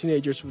 children and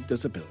teenagers with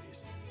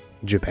disabilities.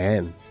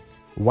 Japan.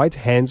 White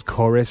Hands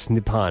Chorus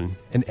Nippon,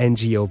 an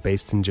NGO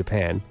based in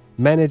Japan,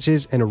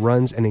 manages and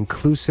runs an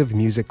inclusive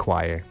music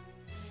choir.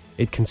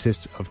 It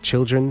consists of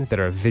children that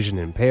are vision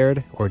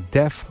impaired or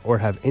deaf or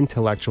have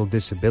intellectual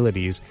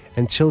disabilities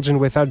and children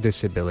without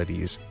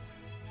disabilities.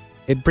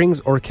 It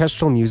brings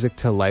orchestral music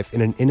to life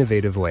in an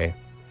innovative way,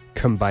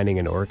 combining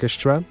an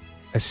orchestra,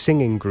 a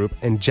singing group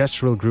and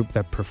gestural group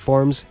that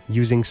performs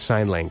using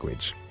sign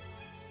language.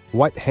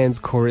 White Hands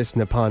Chorus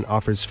Nippon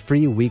offers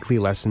free weekly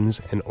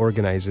lessons and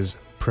organizes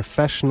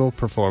professional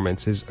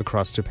performances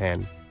across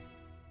Japan.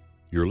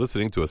 You're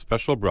listening to a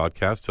special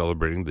broadcast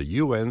celebrating the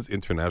UN's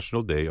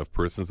International Day of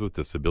Persons with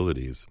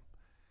Disabilities.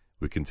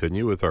 We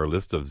continue with our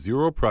list of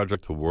Zero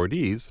Project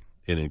awardees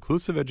in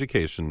inclusive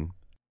education.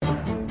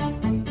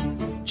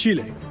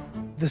 Chile.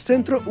 The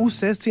Centro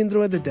UC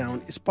Síndrome de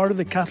Down is part of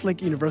the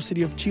Catholic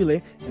University of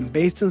Chile and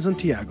based in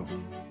Santiago.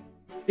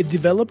 It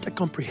developed a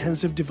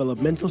comprehensive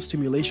developmental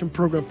stimulation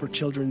program for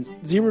children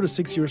 0 to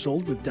 6 years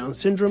old with Down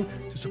syndrome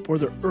to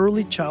support their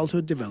early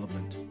childhood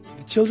development.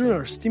 The children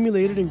are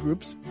stimulated in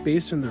groups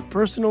based on their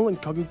personal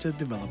and cognitive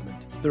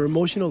development. Their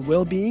emotional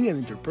well-being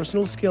and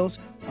interpersonal skills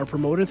are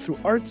promoted through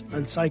arts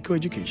and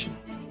psychoeducation.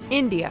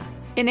 India.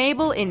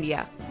 Enable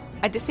India,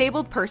 a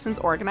disabled persons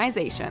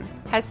organization,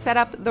 has set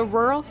up the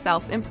Rural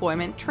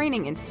Self-Employment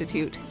Training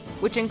Institute,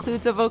 which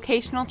includes a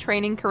vocational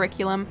training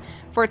curriculum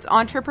for its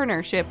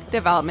Entrepreneurship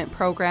Development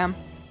Program,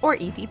 or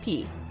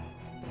EDP.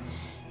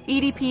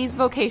 EDP's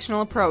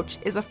vocational approach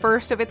is a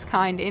first of its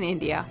kind in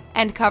India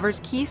and covers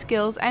key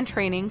skills and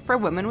training for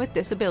women with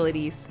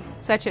disabilities,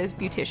 such as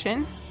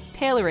beautician,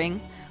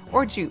 tailoring,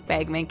 or jute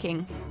bag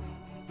making.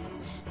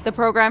 The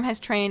program has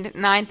trained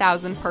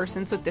 9,000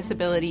 persons with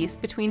disabilities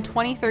between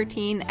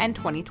 2013 and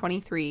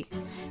 2023,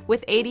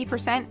 with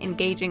 80%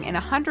 engaging in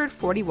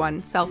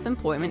 141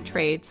 self-employment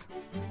trades.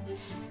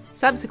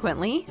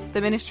 Subsequently,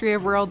 the Ministry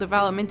of Rural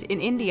Development in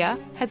India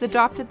has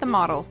adopted the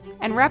model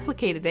and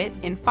replicated it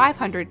in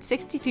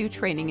 562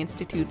 training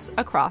institutes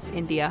across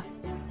India.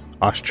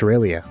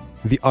 Australia.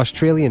 The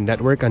Australian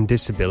Network on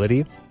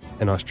Disability,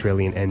 an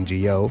Australian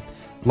NGO,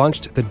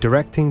 launched the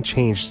Directing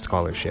Change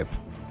Scholarship,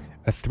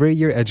 a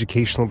 3-year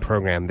educational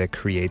program that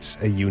creates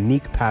a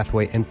unique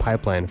pathway and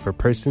pipeline for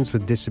persons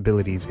with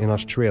disabilities in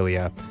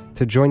Australia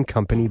to join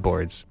company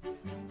boards.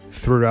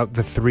 Throughout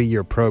the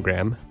 3-year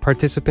program,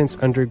 participants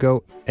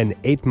undergo an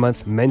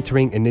 8-month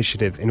mentoring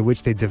initiative in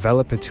which they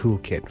develop a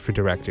toolkit for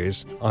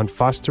directors on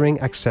fostering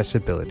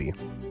accessibility.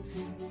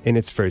 In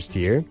its first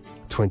year,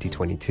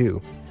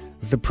 2022,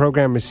 the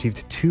program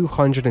received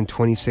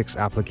 226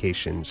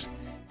 applications,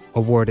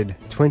 awarded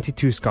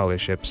 22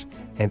 scholarships,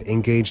 and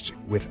engaged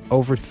with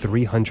over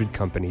 300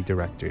 company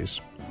directors.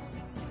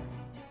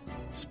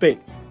 Spain.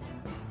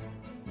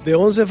 The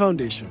ONCE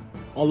Foundation,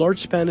 a large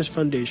Spanish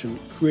foundation,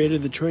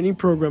 created the training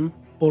program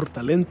Por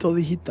Talento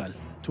Digital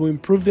to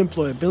improve the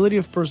employability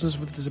of persons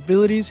with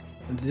disabilities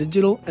in the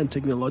digital and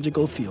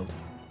technological field.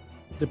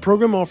 The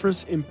program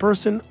offers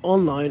in-person,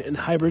 online, and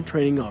hybrid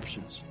training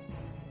options.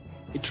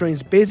 It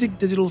trains basic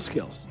digital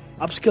skills,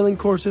 upskilling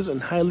courses,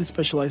 and highly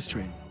specialized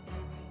training.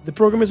 The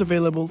program is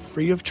available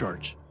free of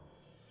charge.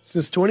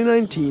 Since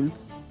 2019,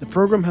 the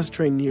program has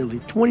trained nearly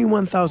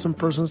 21,000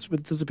 persons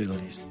with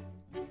disabilities.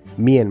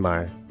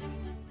 Myanmar.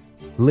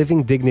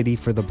 Living Dignity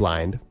for the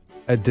Blind,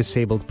 a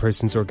disabled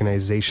persons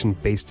organization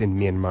based in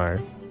Myanmar,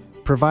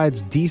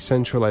 provides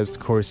decentralized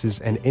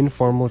courses and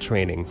informal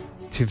training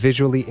to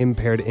visually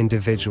impaired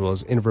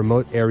individuals in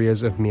remote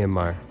areas of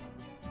Myanmar.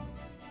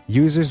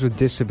 Users with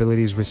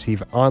disabilities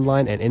receive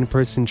online and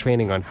in-person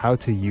training on how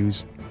to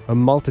use a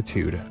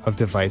multitude of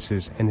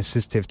devices and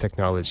assistive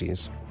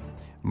technologies.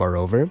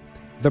 Moreover,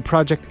 the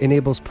project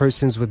enables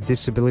persons with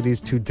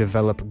disabilities to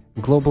develop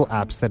global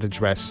apps that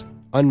address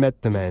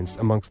unmet demands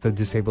amongst the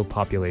disabled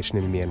population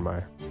in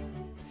Myanmar.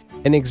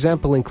 An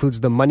example includes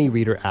the Money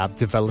Reader app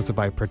developed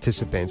by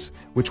participants,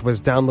 which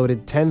was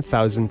downloaded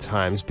 10,000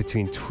 times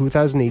between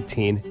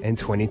 2018 and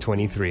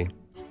 2023.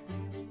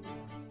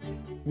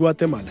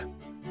 Guatemala.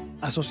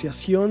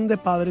 Asociación de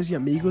Padres y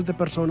Amigos de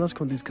Personas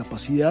con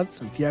Discapacidad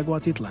Santiago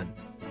Atitlán.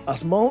 A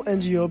small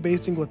NGO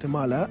based in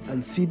Guatemala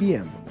and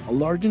CBM, a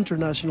large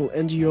international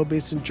NGO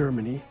based in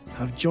Germany,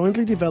 have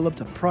jointly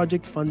developed a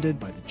project funded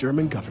by the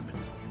German government.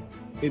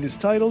 It is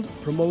titled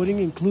Promoting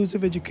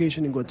Inclusive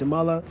Education in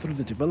Guatemala through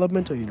the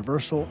Development of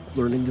Universal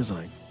Learning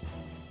Design.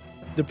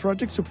 The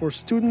project supports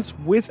students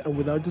with and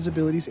without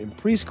disabilities in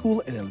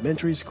preschool and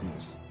elementary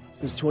schools.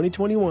 Since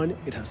 2021,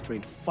 it has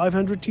trained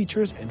 500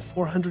 teachers and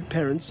 400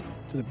 parents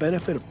to the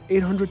benefit of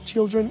 800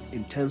 children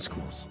in 10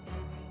 schools.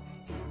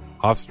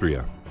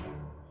 Austria.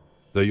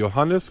 The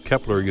Johannes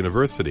Kepler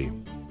University,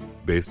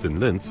 based in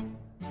Linz,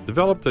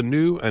 developed a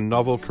new and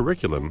novel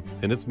curriculum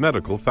in its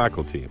medical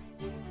faculty.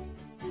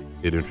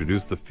 It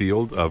introduced the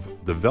field of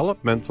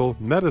developmental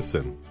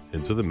medicine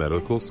into the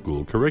medical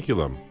school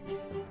curriculum,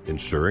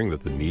 ensuring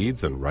that the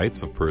needs and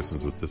rights of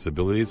persons with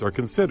disabilities are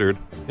considered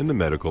in the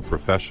medical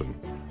profession.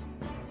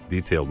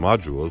 Detailed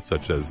modules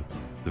such as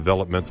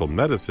developmental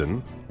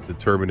medicine,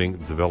 determining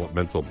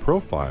developmental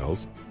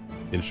profiles,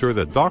 ensure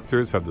that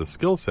doctors have the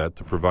skill set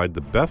to provide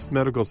the best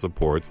medical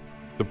support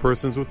to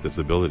persons with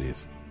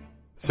disabilities.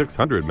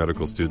 600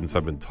 medical students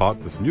have been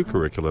taught this new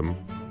curriculum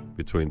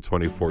between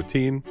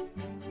 2014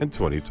 and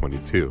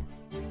 2022.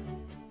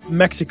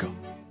 Mexico.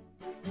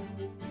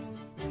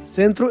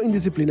 Centro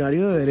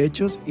Indisciplinario de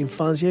Derechos,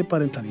 Infancia y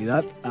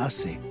Parentalidad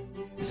AC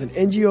is an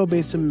NGO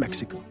based in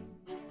Mexico.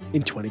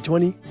 In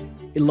 2020,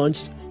 it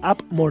launched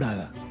App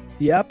Morada.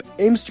 The app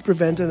aims to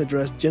prevent and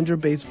address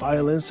gender-based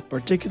violence,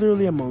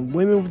 particularly among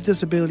women with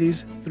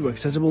disabilities, through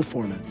accessible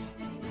formats.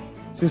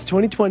 Since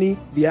 2020,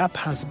 the app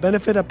has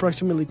benefited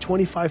approximately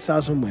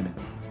 25,000 women.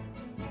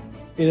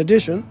 In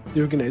addition,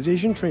 the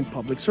organization trained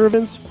public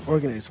servants,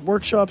 organized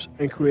workshops,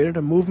 and created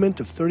a movement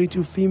of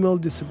 32 female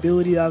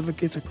disability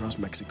advocates across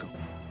Mexico.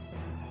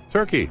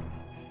 Turkey.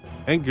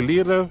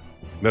 Engelire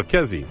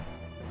Merkezi,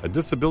 a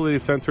disability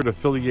center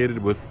affiliated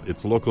with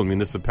its local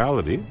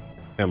municipality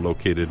and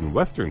located in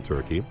western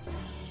Turkey,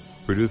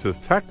 produces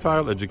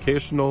tactile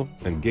educational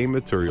and game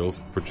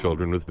materials for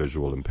children with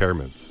visual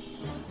impairments.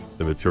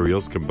 The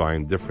materials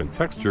combine different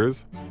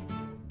textures,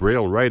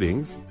 braille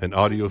writings, and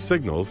audio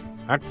signals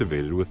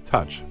activated with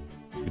touch.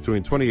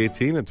 Between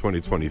 2018 and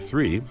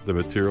 2023, the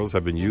materials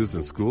have been used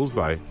in schools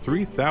by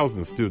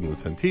 3,000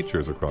 students and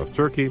teachers across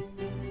Turkey,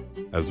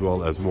 as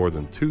well as more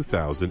than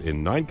 2,000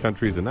 in 9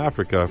 countries in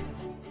Africa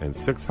and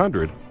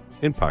 600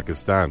 in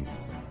Pakistan.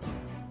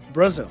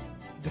 Brazil.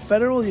 The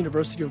Federal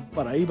University of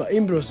Paraíba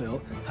in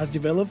Brazil has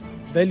developed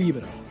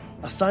Velibras,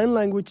 a sign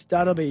language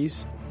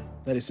database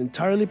that is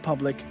entirely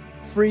public,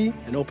 free,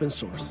 and open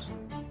source.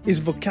 Its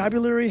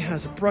vocabulary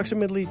has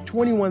approximately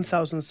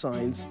 21,000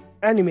 signs,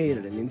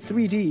 animated and in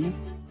 3D,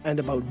 and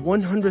about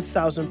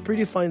 100,000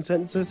 predefined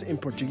sentences in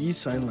Portuguese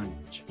Sign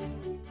Language.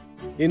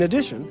 In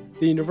addition,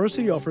 the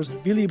university offers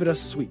Velibras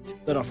Suite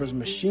that offers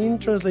machine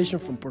translation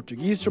from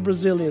Portuguese to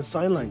Brazilian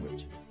Sign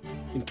Language.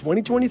 In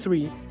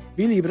 2023,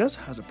 Velibras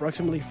has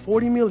approximately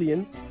 40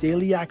 million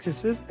daily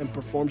accesses and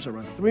performs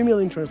around 3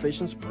 million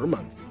translations per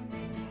month.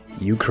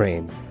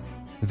 Ukraine.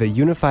 The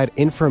Unified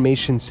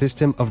Information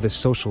System of the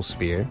Social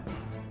Sphere,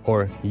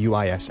 or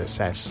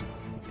UISSS,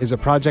 is a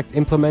project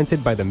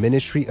implemented by the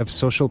Ministry of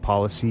Social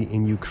Policy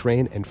in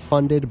Ukraine and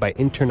funded by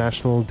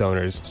international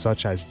donors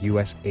such as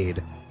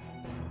USAID.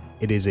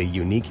 It is a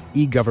unique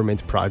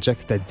e-government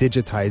project that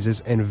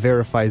digitizes and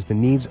verifies the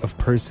needs of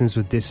persons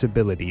with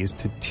disabilities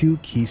to 2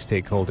 key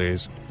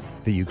stakeholders,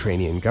 the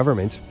Ukrainian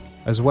government,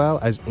 as well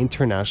as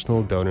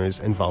international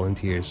donors and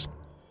volunteers.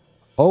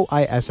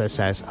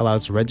 OISSS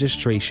allows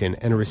registration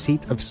and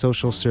receipt of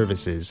social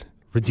services,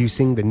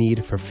 reducing the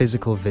need for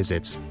physical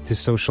visits to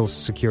social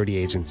security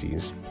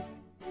agencies.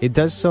 It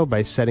does so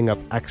by setting up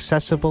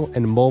accessible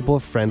and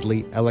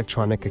mobile-friendly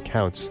electronic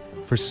accounts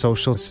for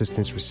social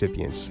assistance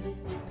recipients.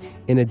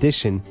 In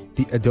addition,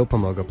 the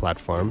Adopamoga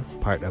platform,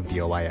 part of the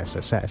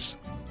OISSS,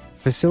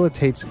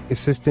 facilitates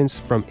assistance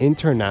from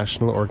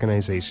international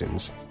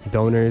organizations,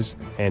 donors,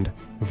 and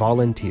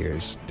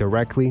volunteers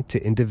directly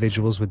to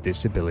individuals with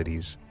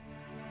disabilities.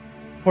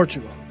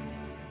 Portugal.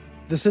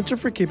 The Center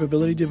for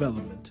Capability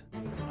Development,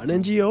 an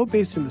NGO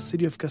based in the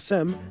city of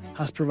Kasem,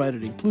 has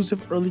provided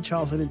inclusive early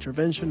childhood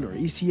intervention, or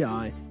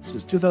ECI,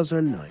 since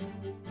 2009.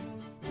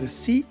 The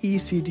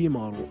CECD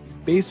model is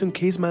based on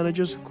case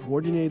managers who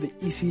coordinate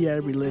the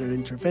ECI-related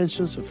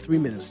interventions of 3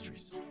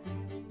 ministries: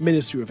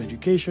 Ministry of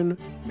Education,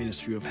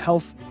 Ministry of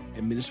Health,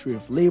 and Ministry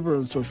of Labor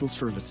and Social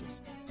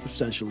Services,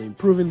 substantially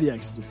improving the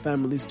access of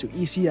families to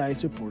ECI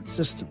support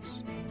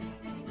systems.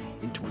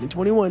 In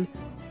 2021,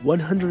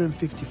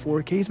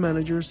 154 case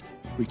managers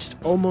reached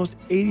almost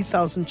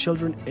 80,000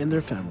 children and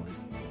their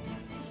families.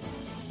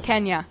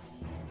 Kenya.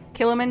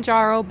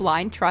 Kilimanjaro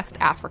Blind Trust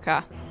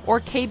Africa, or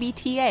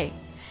KBTA,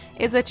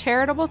 is a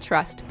charitable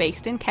trust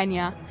based in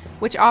Kenya,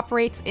 which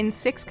operates in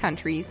 6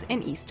 countries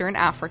in Eastern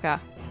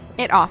Africa.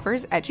 It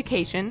offers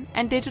education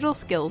and digital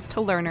skills to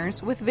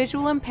learners with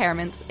visual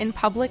impairments in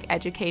public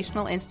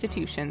educational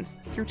institutions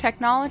through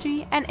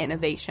technology and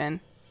innovation.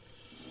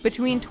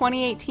 Between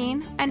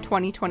 2018 and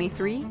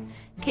 2023,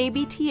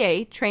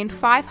 KBTA trained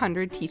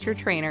 500 teacher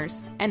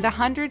trainers and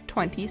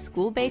 120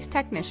 school-based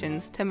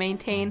technicians to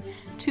maintain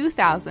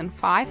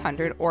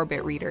 2,500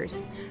 Orbit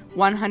readers,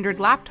 100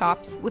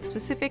 laptops with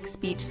specific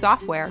speech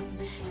software,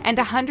 and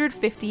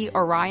 150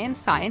 Orion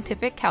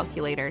scientific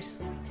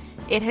calculators.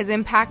 It has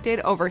impacted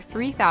over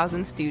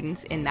 3,000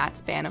 students in that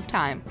span of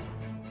time.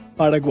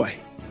 Paraguay.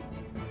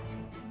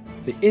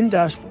 The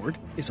InDashboard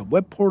is a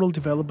web portal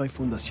developed by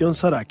Fundación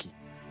Saraki,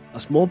 a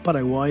small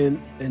Paraguayan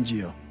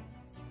NGO.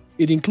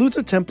 It includes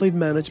a template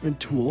management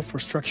tool for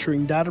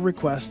structuring data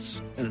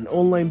requests and an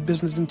online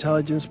business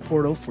intelligence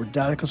portal for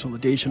data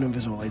consolidation and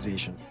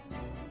visualization.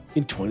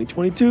 In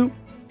 2022,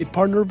 it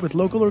partnered with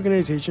local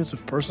organizations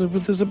of persons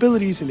with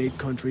disabilities in 8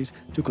 countries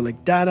to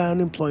collect data on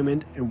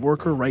employment and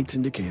worker rights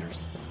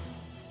indicators.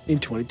 In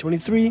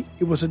 2023,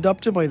 it was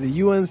adopted by the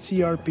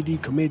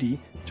UNCRPD Committee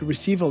to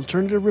receive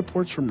alternative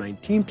reports from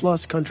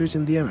 19-plus countries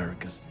in the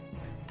Americas.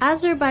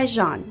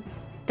 Azerbaijan.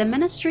 The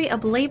Ministry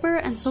of Labor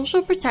and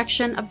Social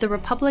Protection of the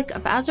Republic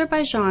of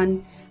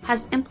Azerbaijan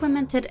has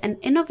implemented an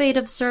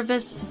innovative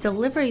service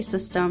delivery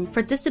system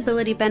for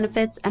disability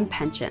benefits and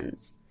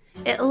pensions.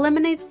 It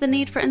eliminates the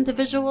need for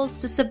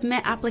individuals to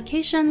submit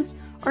applications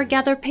or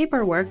gather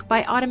paperwork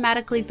by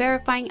automatically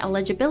verifying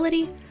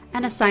eligibility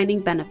and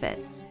assigning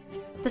benefits.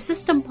 The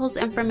system pulls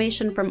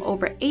information from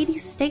over 80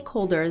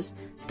 stakeholders,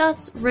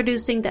 thus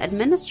reducing the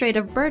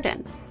administrative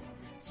burden.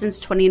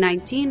 Since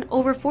 2019,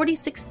 over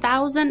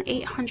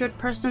 46,800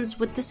 persons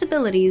with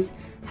disabilities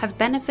have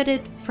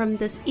benefited from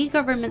this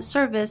e-government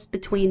service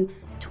between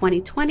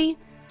 2020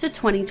 to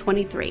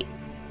 2023.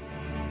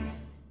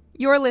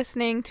 You're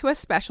listening to a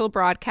special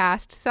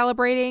broadcast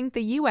celebrating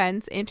the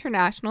UN's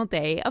International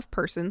Day of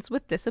Persons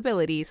with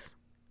Disabilities.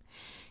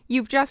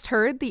 You've just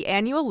heard the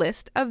annual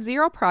list of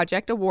Zero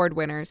Project Award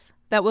winners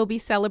that will be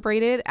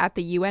celebrated at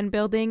the UN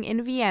building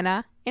in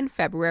Vienna in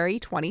February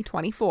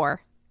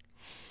 2024.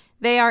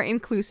 They are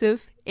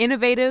inclusive,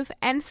 innovative,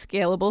 and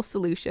scalable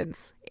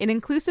solutions in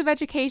inclusive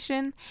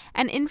education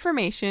and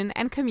information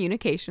and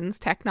communications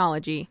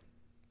technology.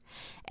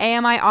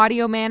 AMI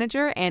Audio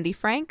Manager Andy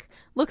Frank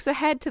looks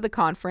ahead to the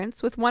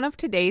conference with one of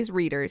today's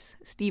readers,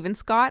 Stephen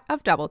Scott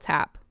of Double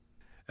Tap.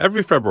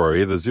 Every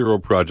February, the Zero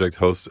Project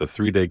hosts a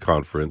 3-day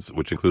conference,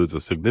 which includes a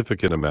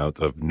significant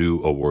amount of new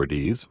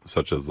awardees,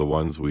 such as the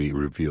ones we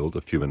revealed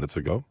a few minutes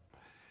ago.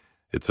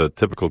 It's a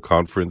typical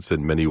conference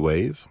in many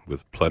ways,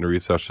 with plenary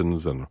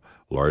sessions and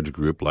large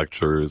group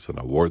lectures and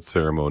award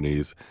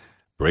ceremonies,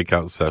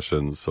 breakout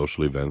sessions,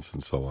 social events,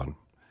 and so on.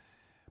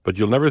 But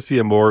you'll never see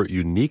a more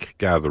unique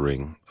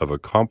gathering of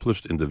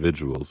accomplished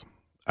individuals,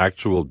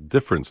 actual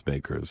difference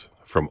makers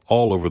from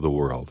all over the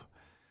world.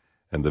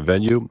 And the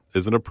venue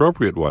is an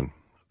appropriate one,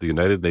 the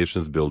United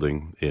Nations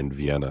building in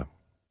Vienna.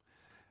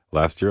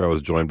 Last year, I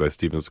was joined by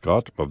Stephen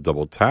Scott of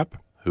Double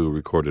Tap, who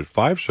recorded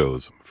 5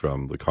 shows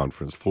from the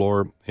conference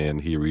floor, and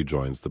he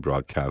rejoins the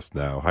broadcast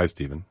now. Hi,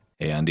 Stephen.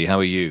 Hey, Andy, how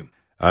are you?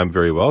 I'm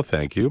very well,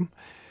 thank you.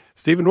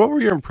 Stephen, what were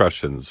your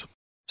impressions?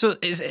 So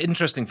it's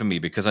interesting for me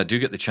because I do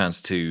get the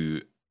chance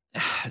to,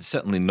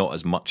 certainly not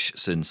as much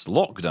since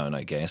lockdown,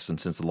 I guess,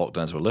 and since the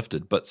lockdowns were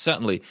lifted, but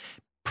certainly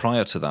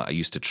prior to that, I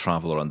used to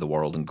travel around the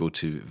world and go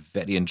to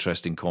very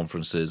interesting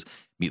conferences,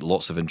 meet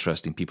lots of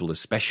interesting people,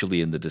 especially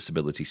in the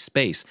disability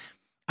space.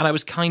 And I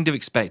was kind of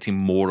expecting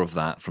more of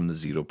that from the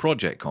Zero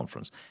Project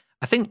conference.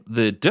 I think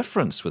the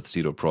difference with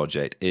Zero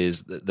Project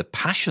is the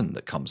passion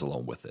that comes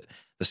along with it.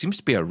 There seems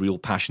to be a real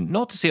passion,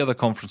 not to say other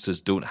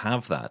conferences don't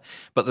have that,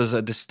 but there's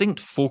a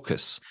distinct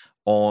focus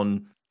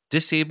on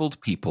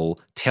disabled people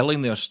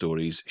telling their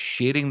stories,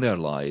 sharing their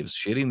lives,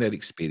 sharing their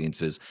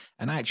experiences,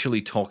 and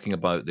actually talking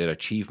about their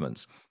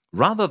achievements.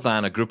 Rather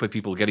than a group of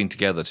people getting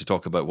together to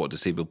talk about what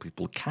disabled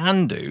people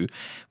can do,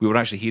 we were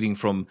actually hearing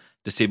from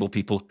disabled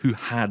people who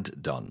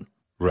had done.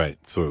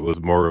 Right, so it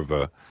was more of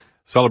a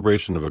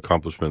celebration of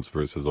accomplishments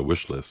versus a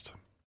wish list.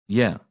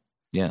 Yeah,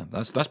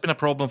 that's been a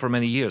problem for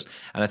many years.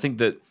 And I think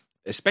that,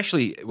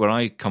 especially where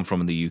I come from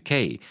in the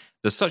UK,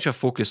 there's such a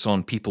focus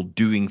on people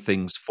doing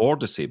things for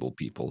disabled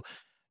people.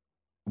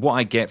 What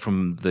I get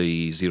from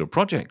the Zero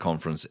Project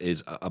conference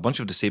is a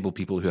bunch of disabled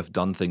people who have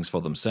done things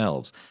for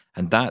themselves.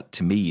 And that,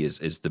 to me,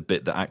 is the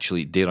bit that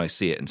actually, dare I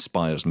say it,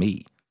 inspires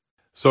me.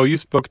 So you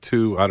spoke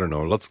to, I don't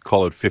know, let's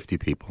call it 50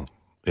 people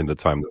in the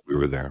time that we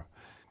were there.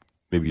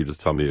 Maybe you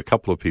just tell me a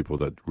couple of people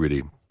that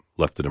really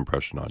left an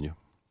impression on you.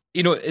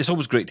 You know, it's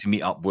always great to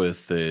meet up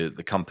with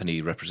the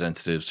company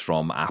representatives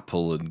from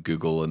Apple and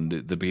Google, and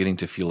they're beginning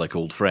to feel like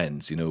old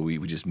friends. You know, we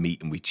just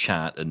meet and we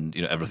chat, and,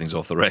 you know, everything's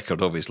off the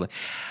record, obviously.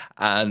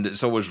 And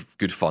it's always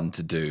good fun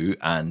to do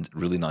and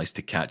really nice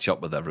to catch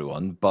up with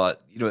everyone.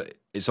 But, you know,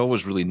 it's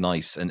always really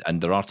nice. And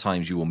there are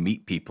times you will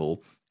meet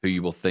people who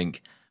you will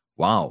think,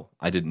 wow,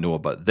 I didn't know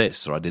about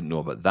this, or I didn't know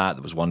about that.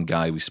 There was one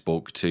guy we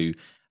spoke to,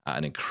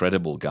 an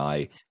incredible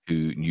guy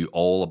who knew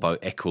all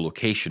about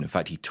echolocation. In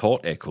fact, he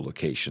taught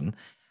echolocation.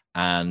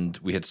 And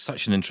we had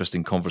such an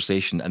interesting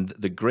conversation. And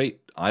the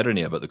great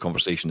irony about the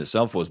conversation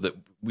itself was that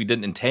we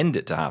didn't intend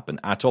it to happen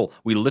at all.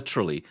 We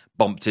literally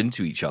bumped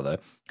into each other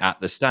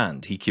at the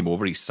stand. He came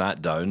over, he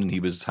sat down, and he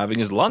was having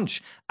his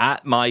lunch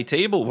at my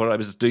table where I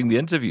was doing the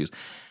interviews.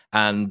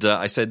 And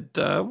I said,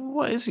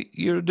 what is it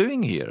you're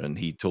doing here? And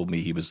he told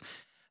me he was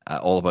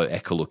all about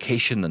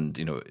echolocation and,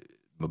 you know,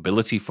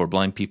 mobility for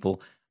blind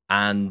people.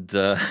 And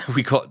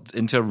we got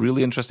into a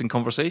really interesting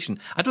conversation.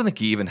 I don't think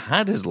he even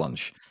had his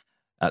lunch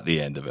at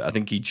the end of it. I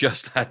think he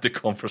just had the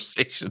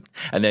conversation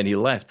and then he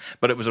left.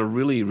 But it was a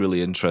really,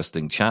 really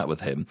interesting chat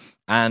with him.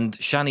 And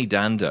Shani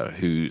Dander,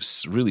 who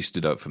really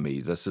stood out for me.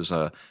 This is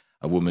a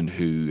woman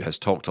who has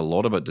talked a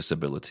lot about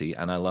disability,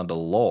 and I learned a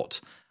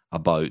lot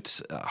about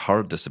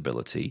her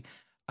disability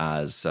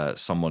as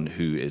someone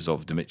who is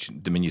of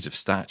diminutive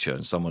stature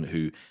and someone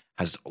who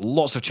has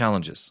lots of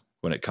challenges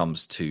when it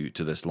comes to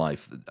this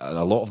life. And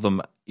a lot of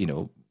them, you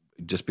know,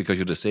 just because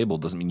you're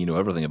disabled doesn't mean you know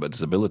everything about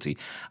disability.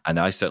 And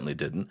I certainly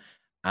didn't.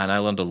 And I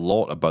learned a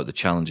lot about the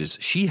challenges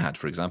she had,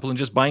 for example, in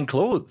just buying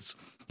clothes.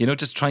 You know,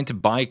 just trying to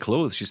buy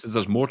clothes. She says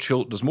there's more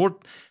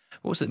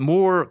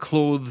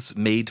clothes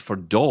made for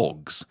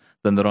dogs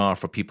than there are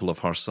for people of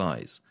her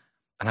size.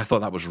 And I thought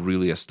that was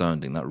really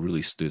astounding. That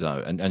really stood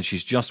out. And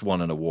she's just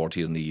won an award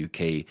here in the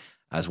UK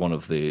as one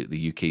of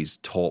the UK's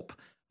top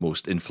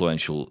most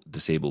influential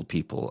disabled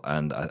people.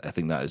 And I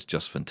think that is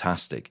just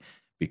fantastic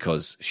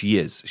because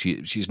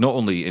she's not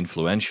only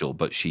influential,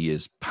 but she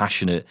is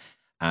passionate.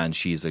 And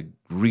she's a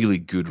really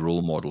good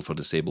role model for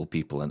disabled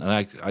people. And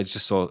I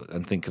just saw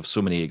and think of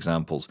so many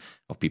examples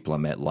of people I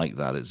met like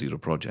that at Zero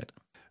Project.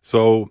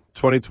 So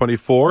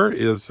 2024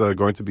 is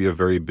going to be a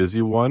very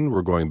busy one.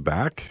 We're going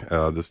back.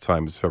 This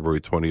time is February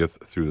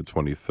 20th through the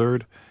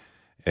 23rd.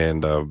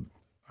 And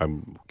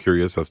I'm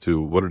curious as to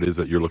what it is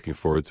that you're looking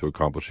forward to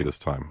accomplishing this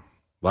time.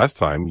 Last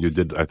time you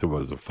did, I think it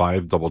was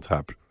 5 double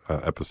tap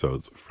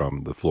episodes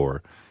from the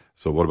floor.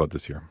 So what about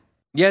this year?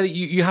 Yeah,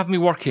 you have me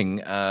working.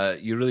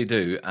 You really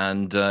do.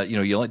 And,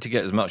 you like to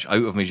get as much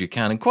out of me as you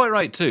can. And quite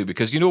right, too,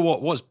 because you know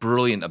what's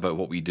brilliant about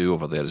what we do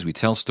over there is we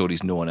tell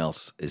stories no one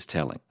else is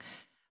telling.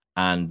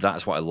 And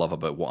that's what I love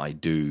about what I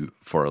do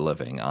for a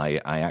living.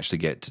 I actually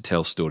get to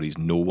tell stories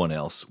no one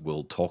else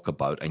will talk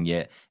about. And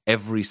yet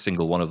every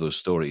single one of those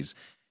stories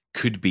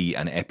could be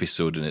an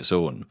episode in its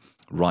own.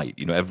 Right.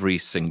 Every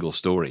single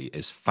story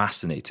is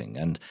fascinating.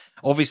 And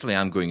obviously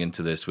I'm going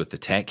into this with the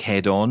tech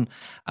head on.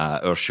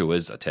 Our show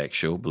is a tech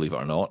show, believe it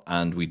or not.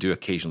 And we do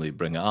occasionally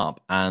bring it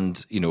up.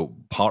 And,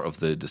 part of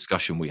the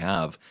discussion we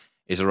have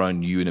is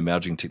around new and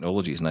emerging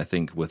technologies. And I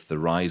think with the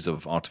rise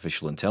of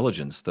artificial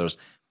intelligence, there's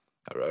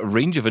a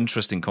range of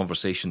interesting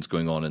conversations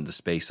going on in the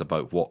space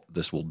about what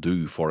this will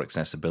do for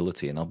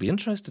accessibility. And I'll be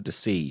interested to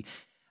see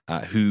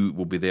who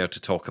will be there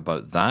to talk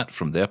about that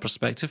from their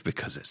perspective,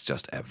 because it's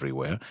just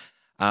everywhere.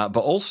 But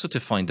also to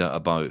find out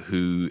about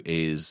who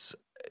is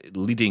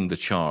leading the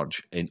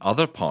charge in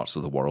other parts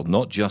of the world,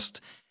 not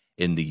just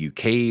in the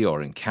UK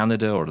or in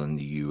Canada or in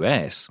the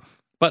US,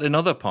 but in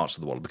other parts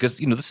of the world. Because,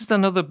 this is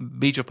another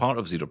major part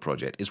of Zero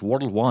Project. It's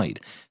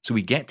worldwide. So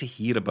we get to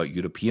hear about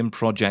European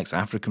projects,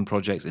 African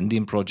projects,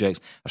 Indian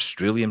projects,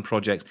 Australian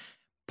projects,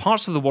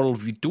 parts of the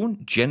world we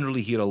don't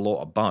generally hear a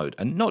lot about.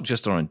 And not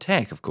just around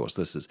tech, of course.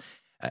 This is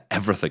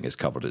everything is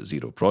covered at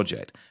Zero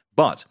Project.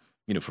 But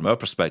from our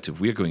perspective,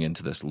 we're going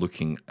into this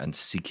looking and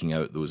seeking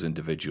out those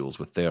individuals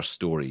with their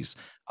stories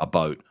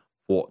about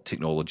what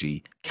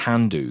technology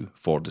can do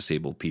for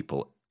disabled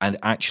people and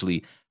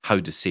actually how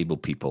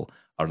disabled people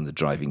are in the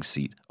driving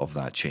seat of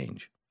that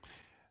change.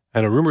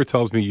 And a rumor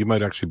tells me you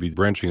might actually be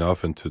branching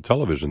off into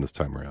television this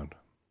time around.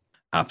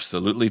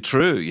 Absolutely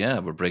true. Yeah,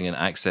 we're bringing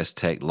Access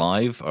Tech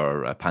Live,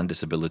 our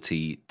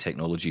pan-disability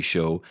technology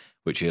show,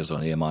 which airs on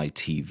AMI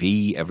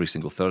TV every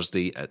single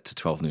Thursday at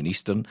 12 noon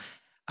Eastern.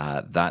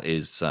 That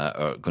is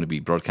going to be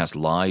broadcast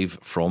live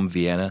from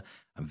Vienna.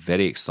 I'm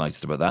very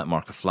excited about that.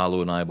 Mark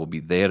Aflalo and I will be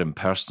there in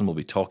person. We'll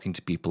be talking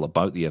to people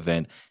about the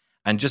event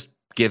and just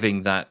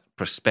giving that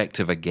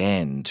perspective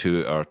again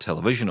to our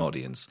television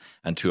audience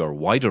and to our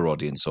wider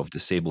audience of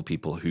disabled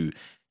people who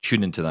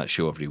tune into that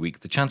show every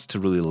week, the chance to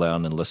really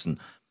learn and listen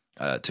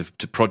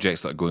to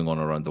projects that are going on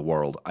around the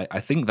world.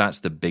 I think that's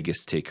the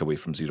biggest takeaway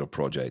from Zero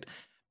Project,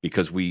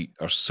 because we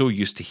are so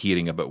used to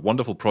hearing about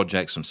wonderful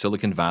projects from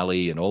Silicon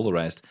Valley and all the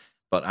rest.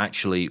 But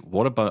actually,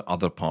 what about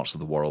other parts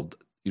of the world?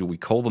 We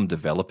call them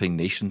developing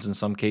nations in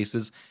some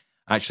cases.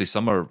 Actually,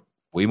 some are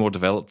way more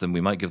developed than we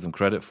might give them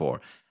credit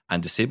for.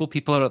 And disabled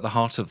people are at the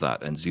heart of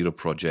that, and Zero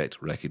Project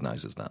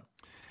recognizes that.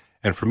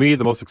 And for me,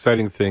 the most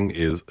exciting thing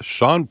is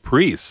Sean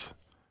Priest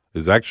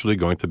is actually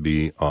going to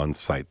be on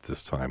site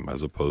this time,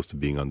 as opposed to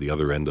being on the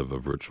other end of a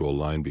virtual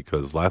line,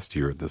 because last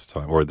year at this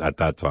time, or at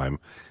that time,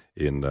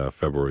 in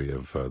February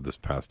of this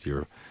past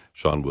year,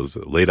 Sean was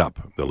laid up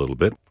a little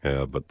bit,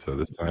 but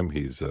this time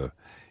he's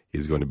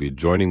going to be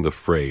joining the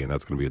fray, and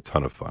that's going to be a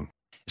ton of fun.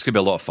 It's going to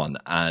be a lot of fun,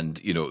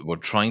 and we're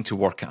trying to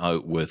work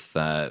out with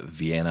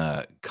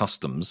Vienna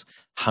Customs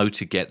how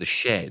to get the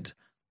shed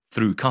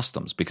through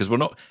customs, because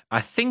I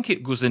think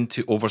it goes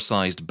into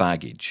oversized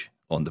baggage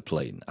on the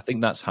plane. I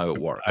think that's how it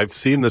works. I've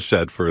seen the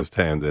shed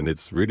firsthand, and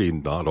it's really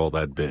not all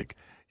that big.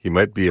 He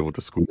might be able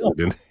to squeeze it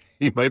in.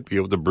 He might be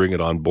able to bring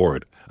it on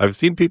board. I've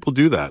seen people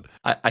do that.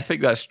 I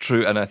think that's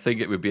true, and I think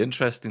it would be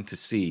interesting to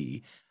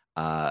see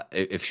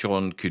if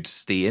Sean could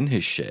stay in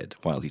his shed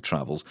while he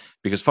travels,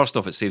 because first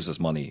off, it saves us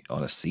money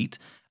on a seat,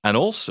 and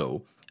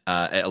also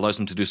it allows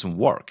him to do some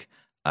work,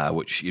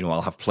 which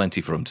I'll have plenty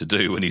for him to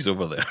do when he's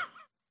over there.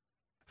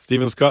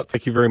 Stephen Scott,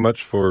 thank you very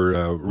much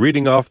for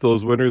reading off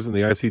those winners in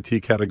the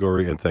ICT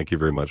category, and thank you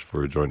very much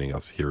for joining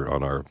us here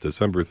on our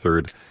December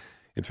 3rd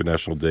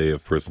International Day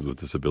of Persons with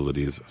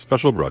Disabilities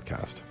special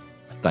broadcast.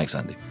 Thanks,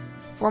 Andy.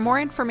 For more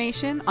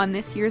information on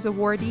this year's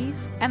awardees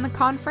and the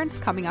conference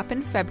coming up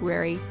in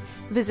February,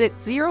 visit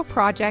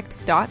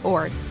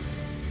zeroproject.org.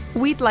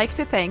 We'd like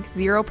to thank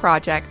Zero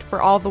Project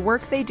for all the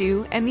work they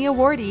do and the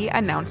awardee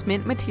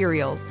announcement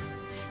materials.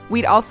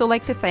 We'd also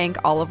like to thank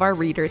all of our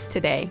readers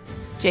today: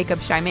 Jacob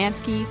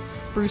Szymanski,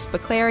 Bruce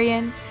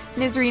Baclarian,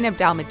 Nizreen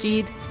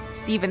Abdelmajid,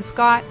 Stephen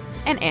Scott,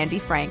 and Andy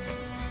Frank.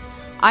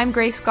 I'm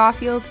Grace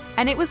Schofield,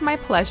 and it was my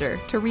pleasure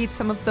to read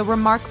some of the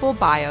remarkable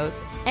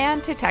bios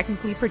and to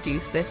technically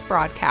produce this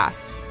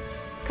broadcast.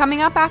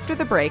 Coming up after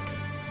the break,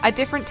 a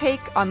different take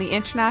on the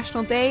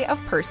International Day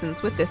of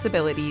Persons with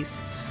Disabilities,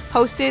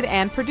 hosted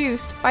and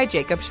produced by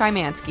Jacob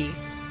Szymanski.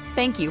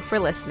 Thank you for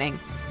listening.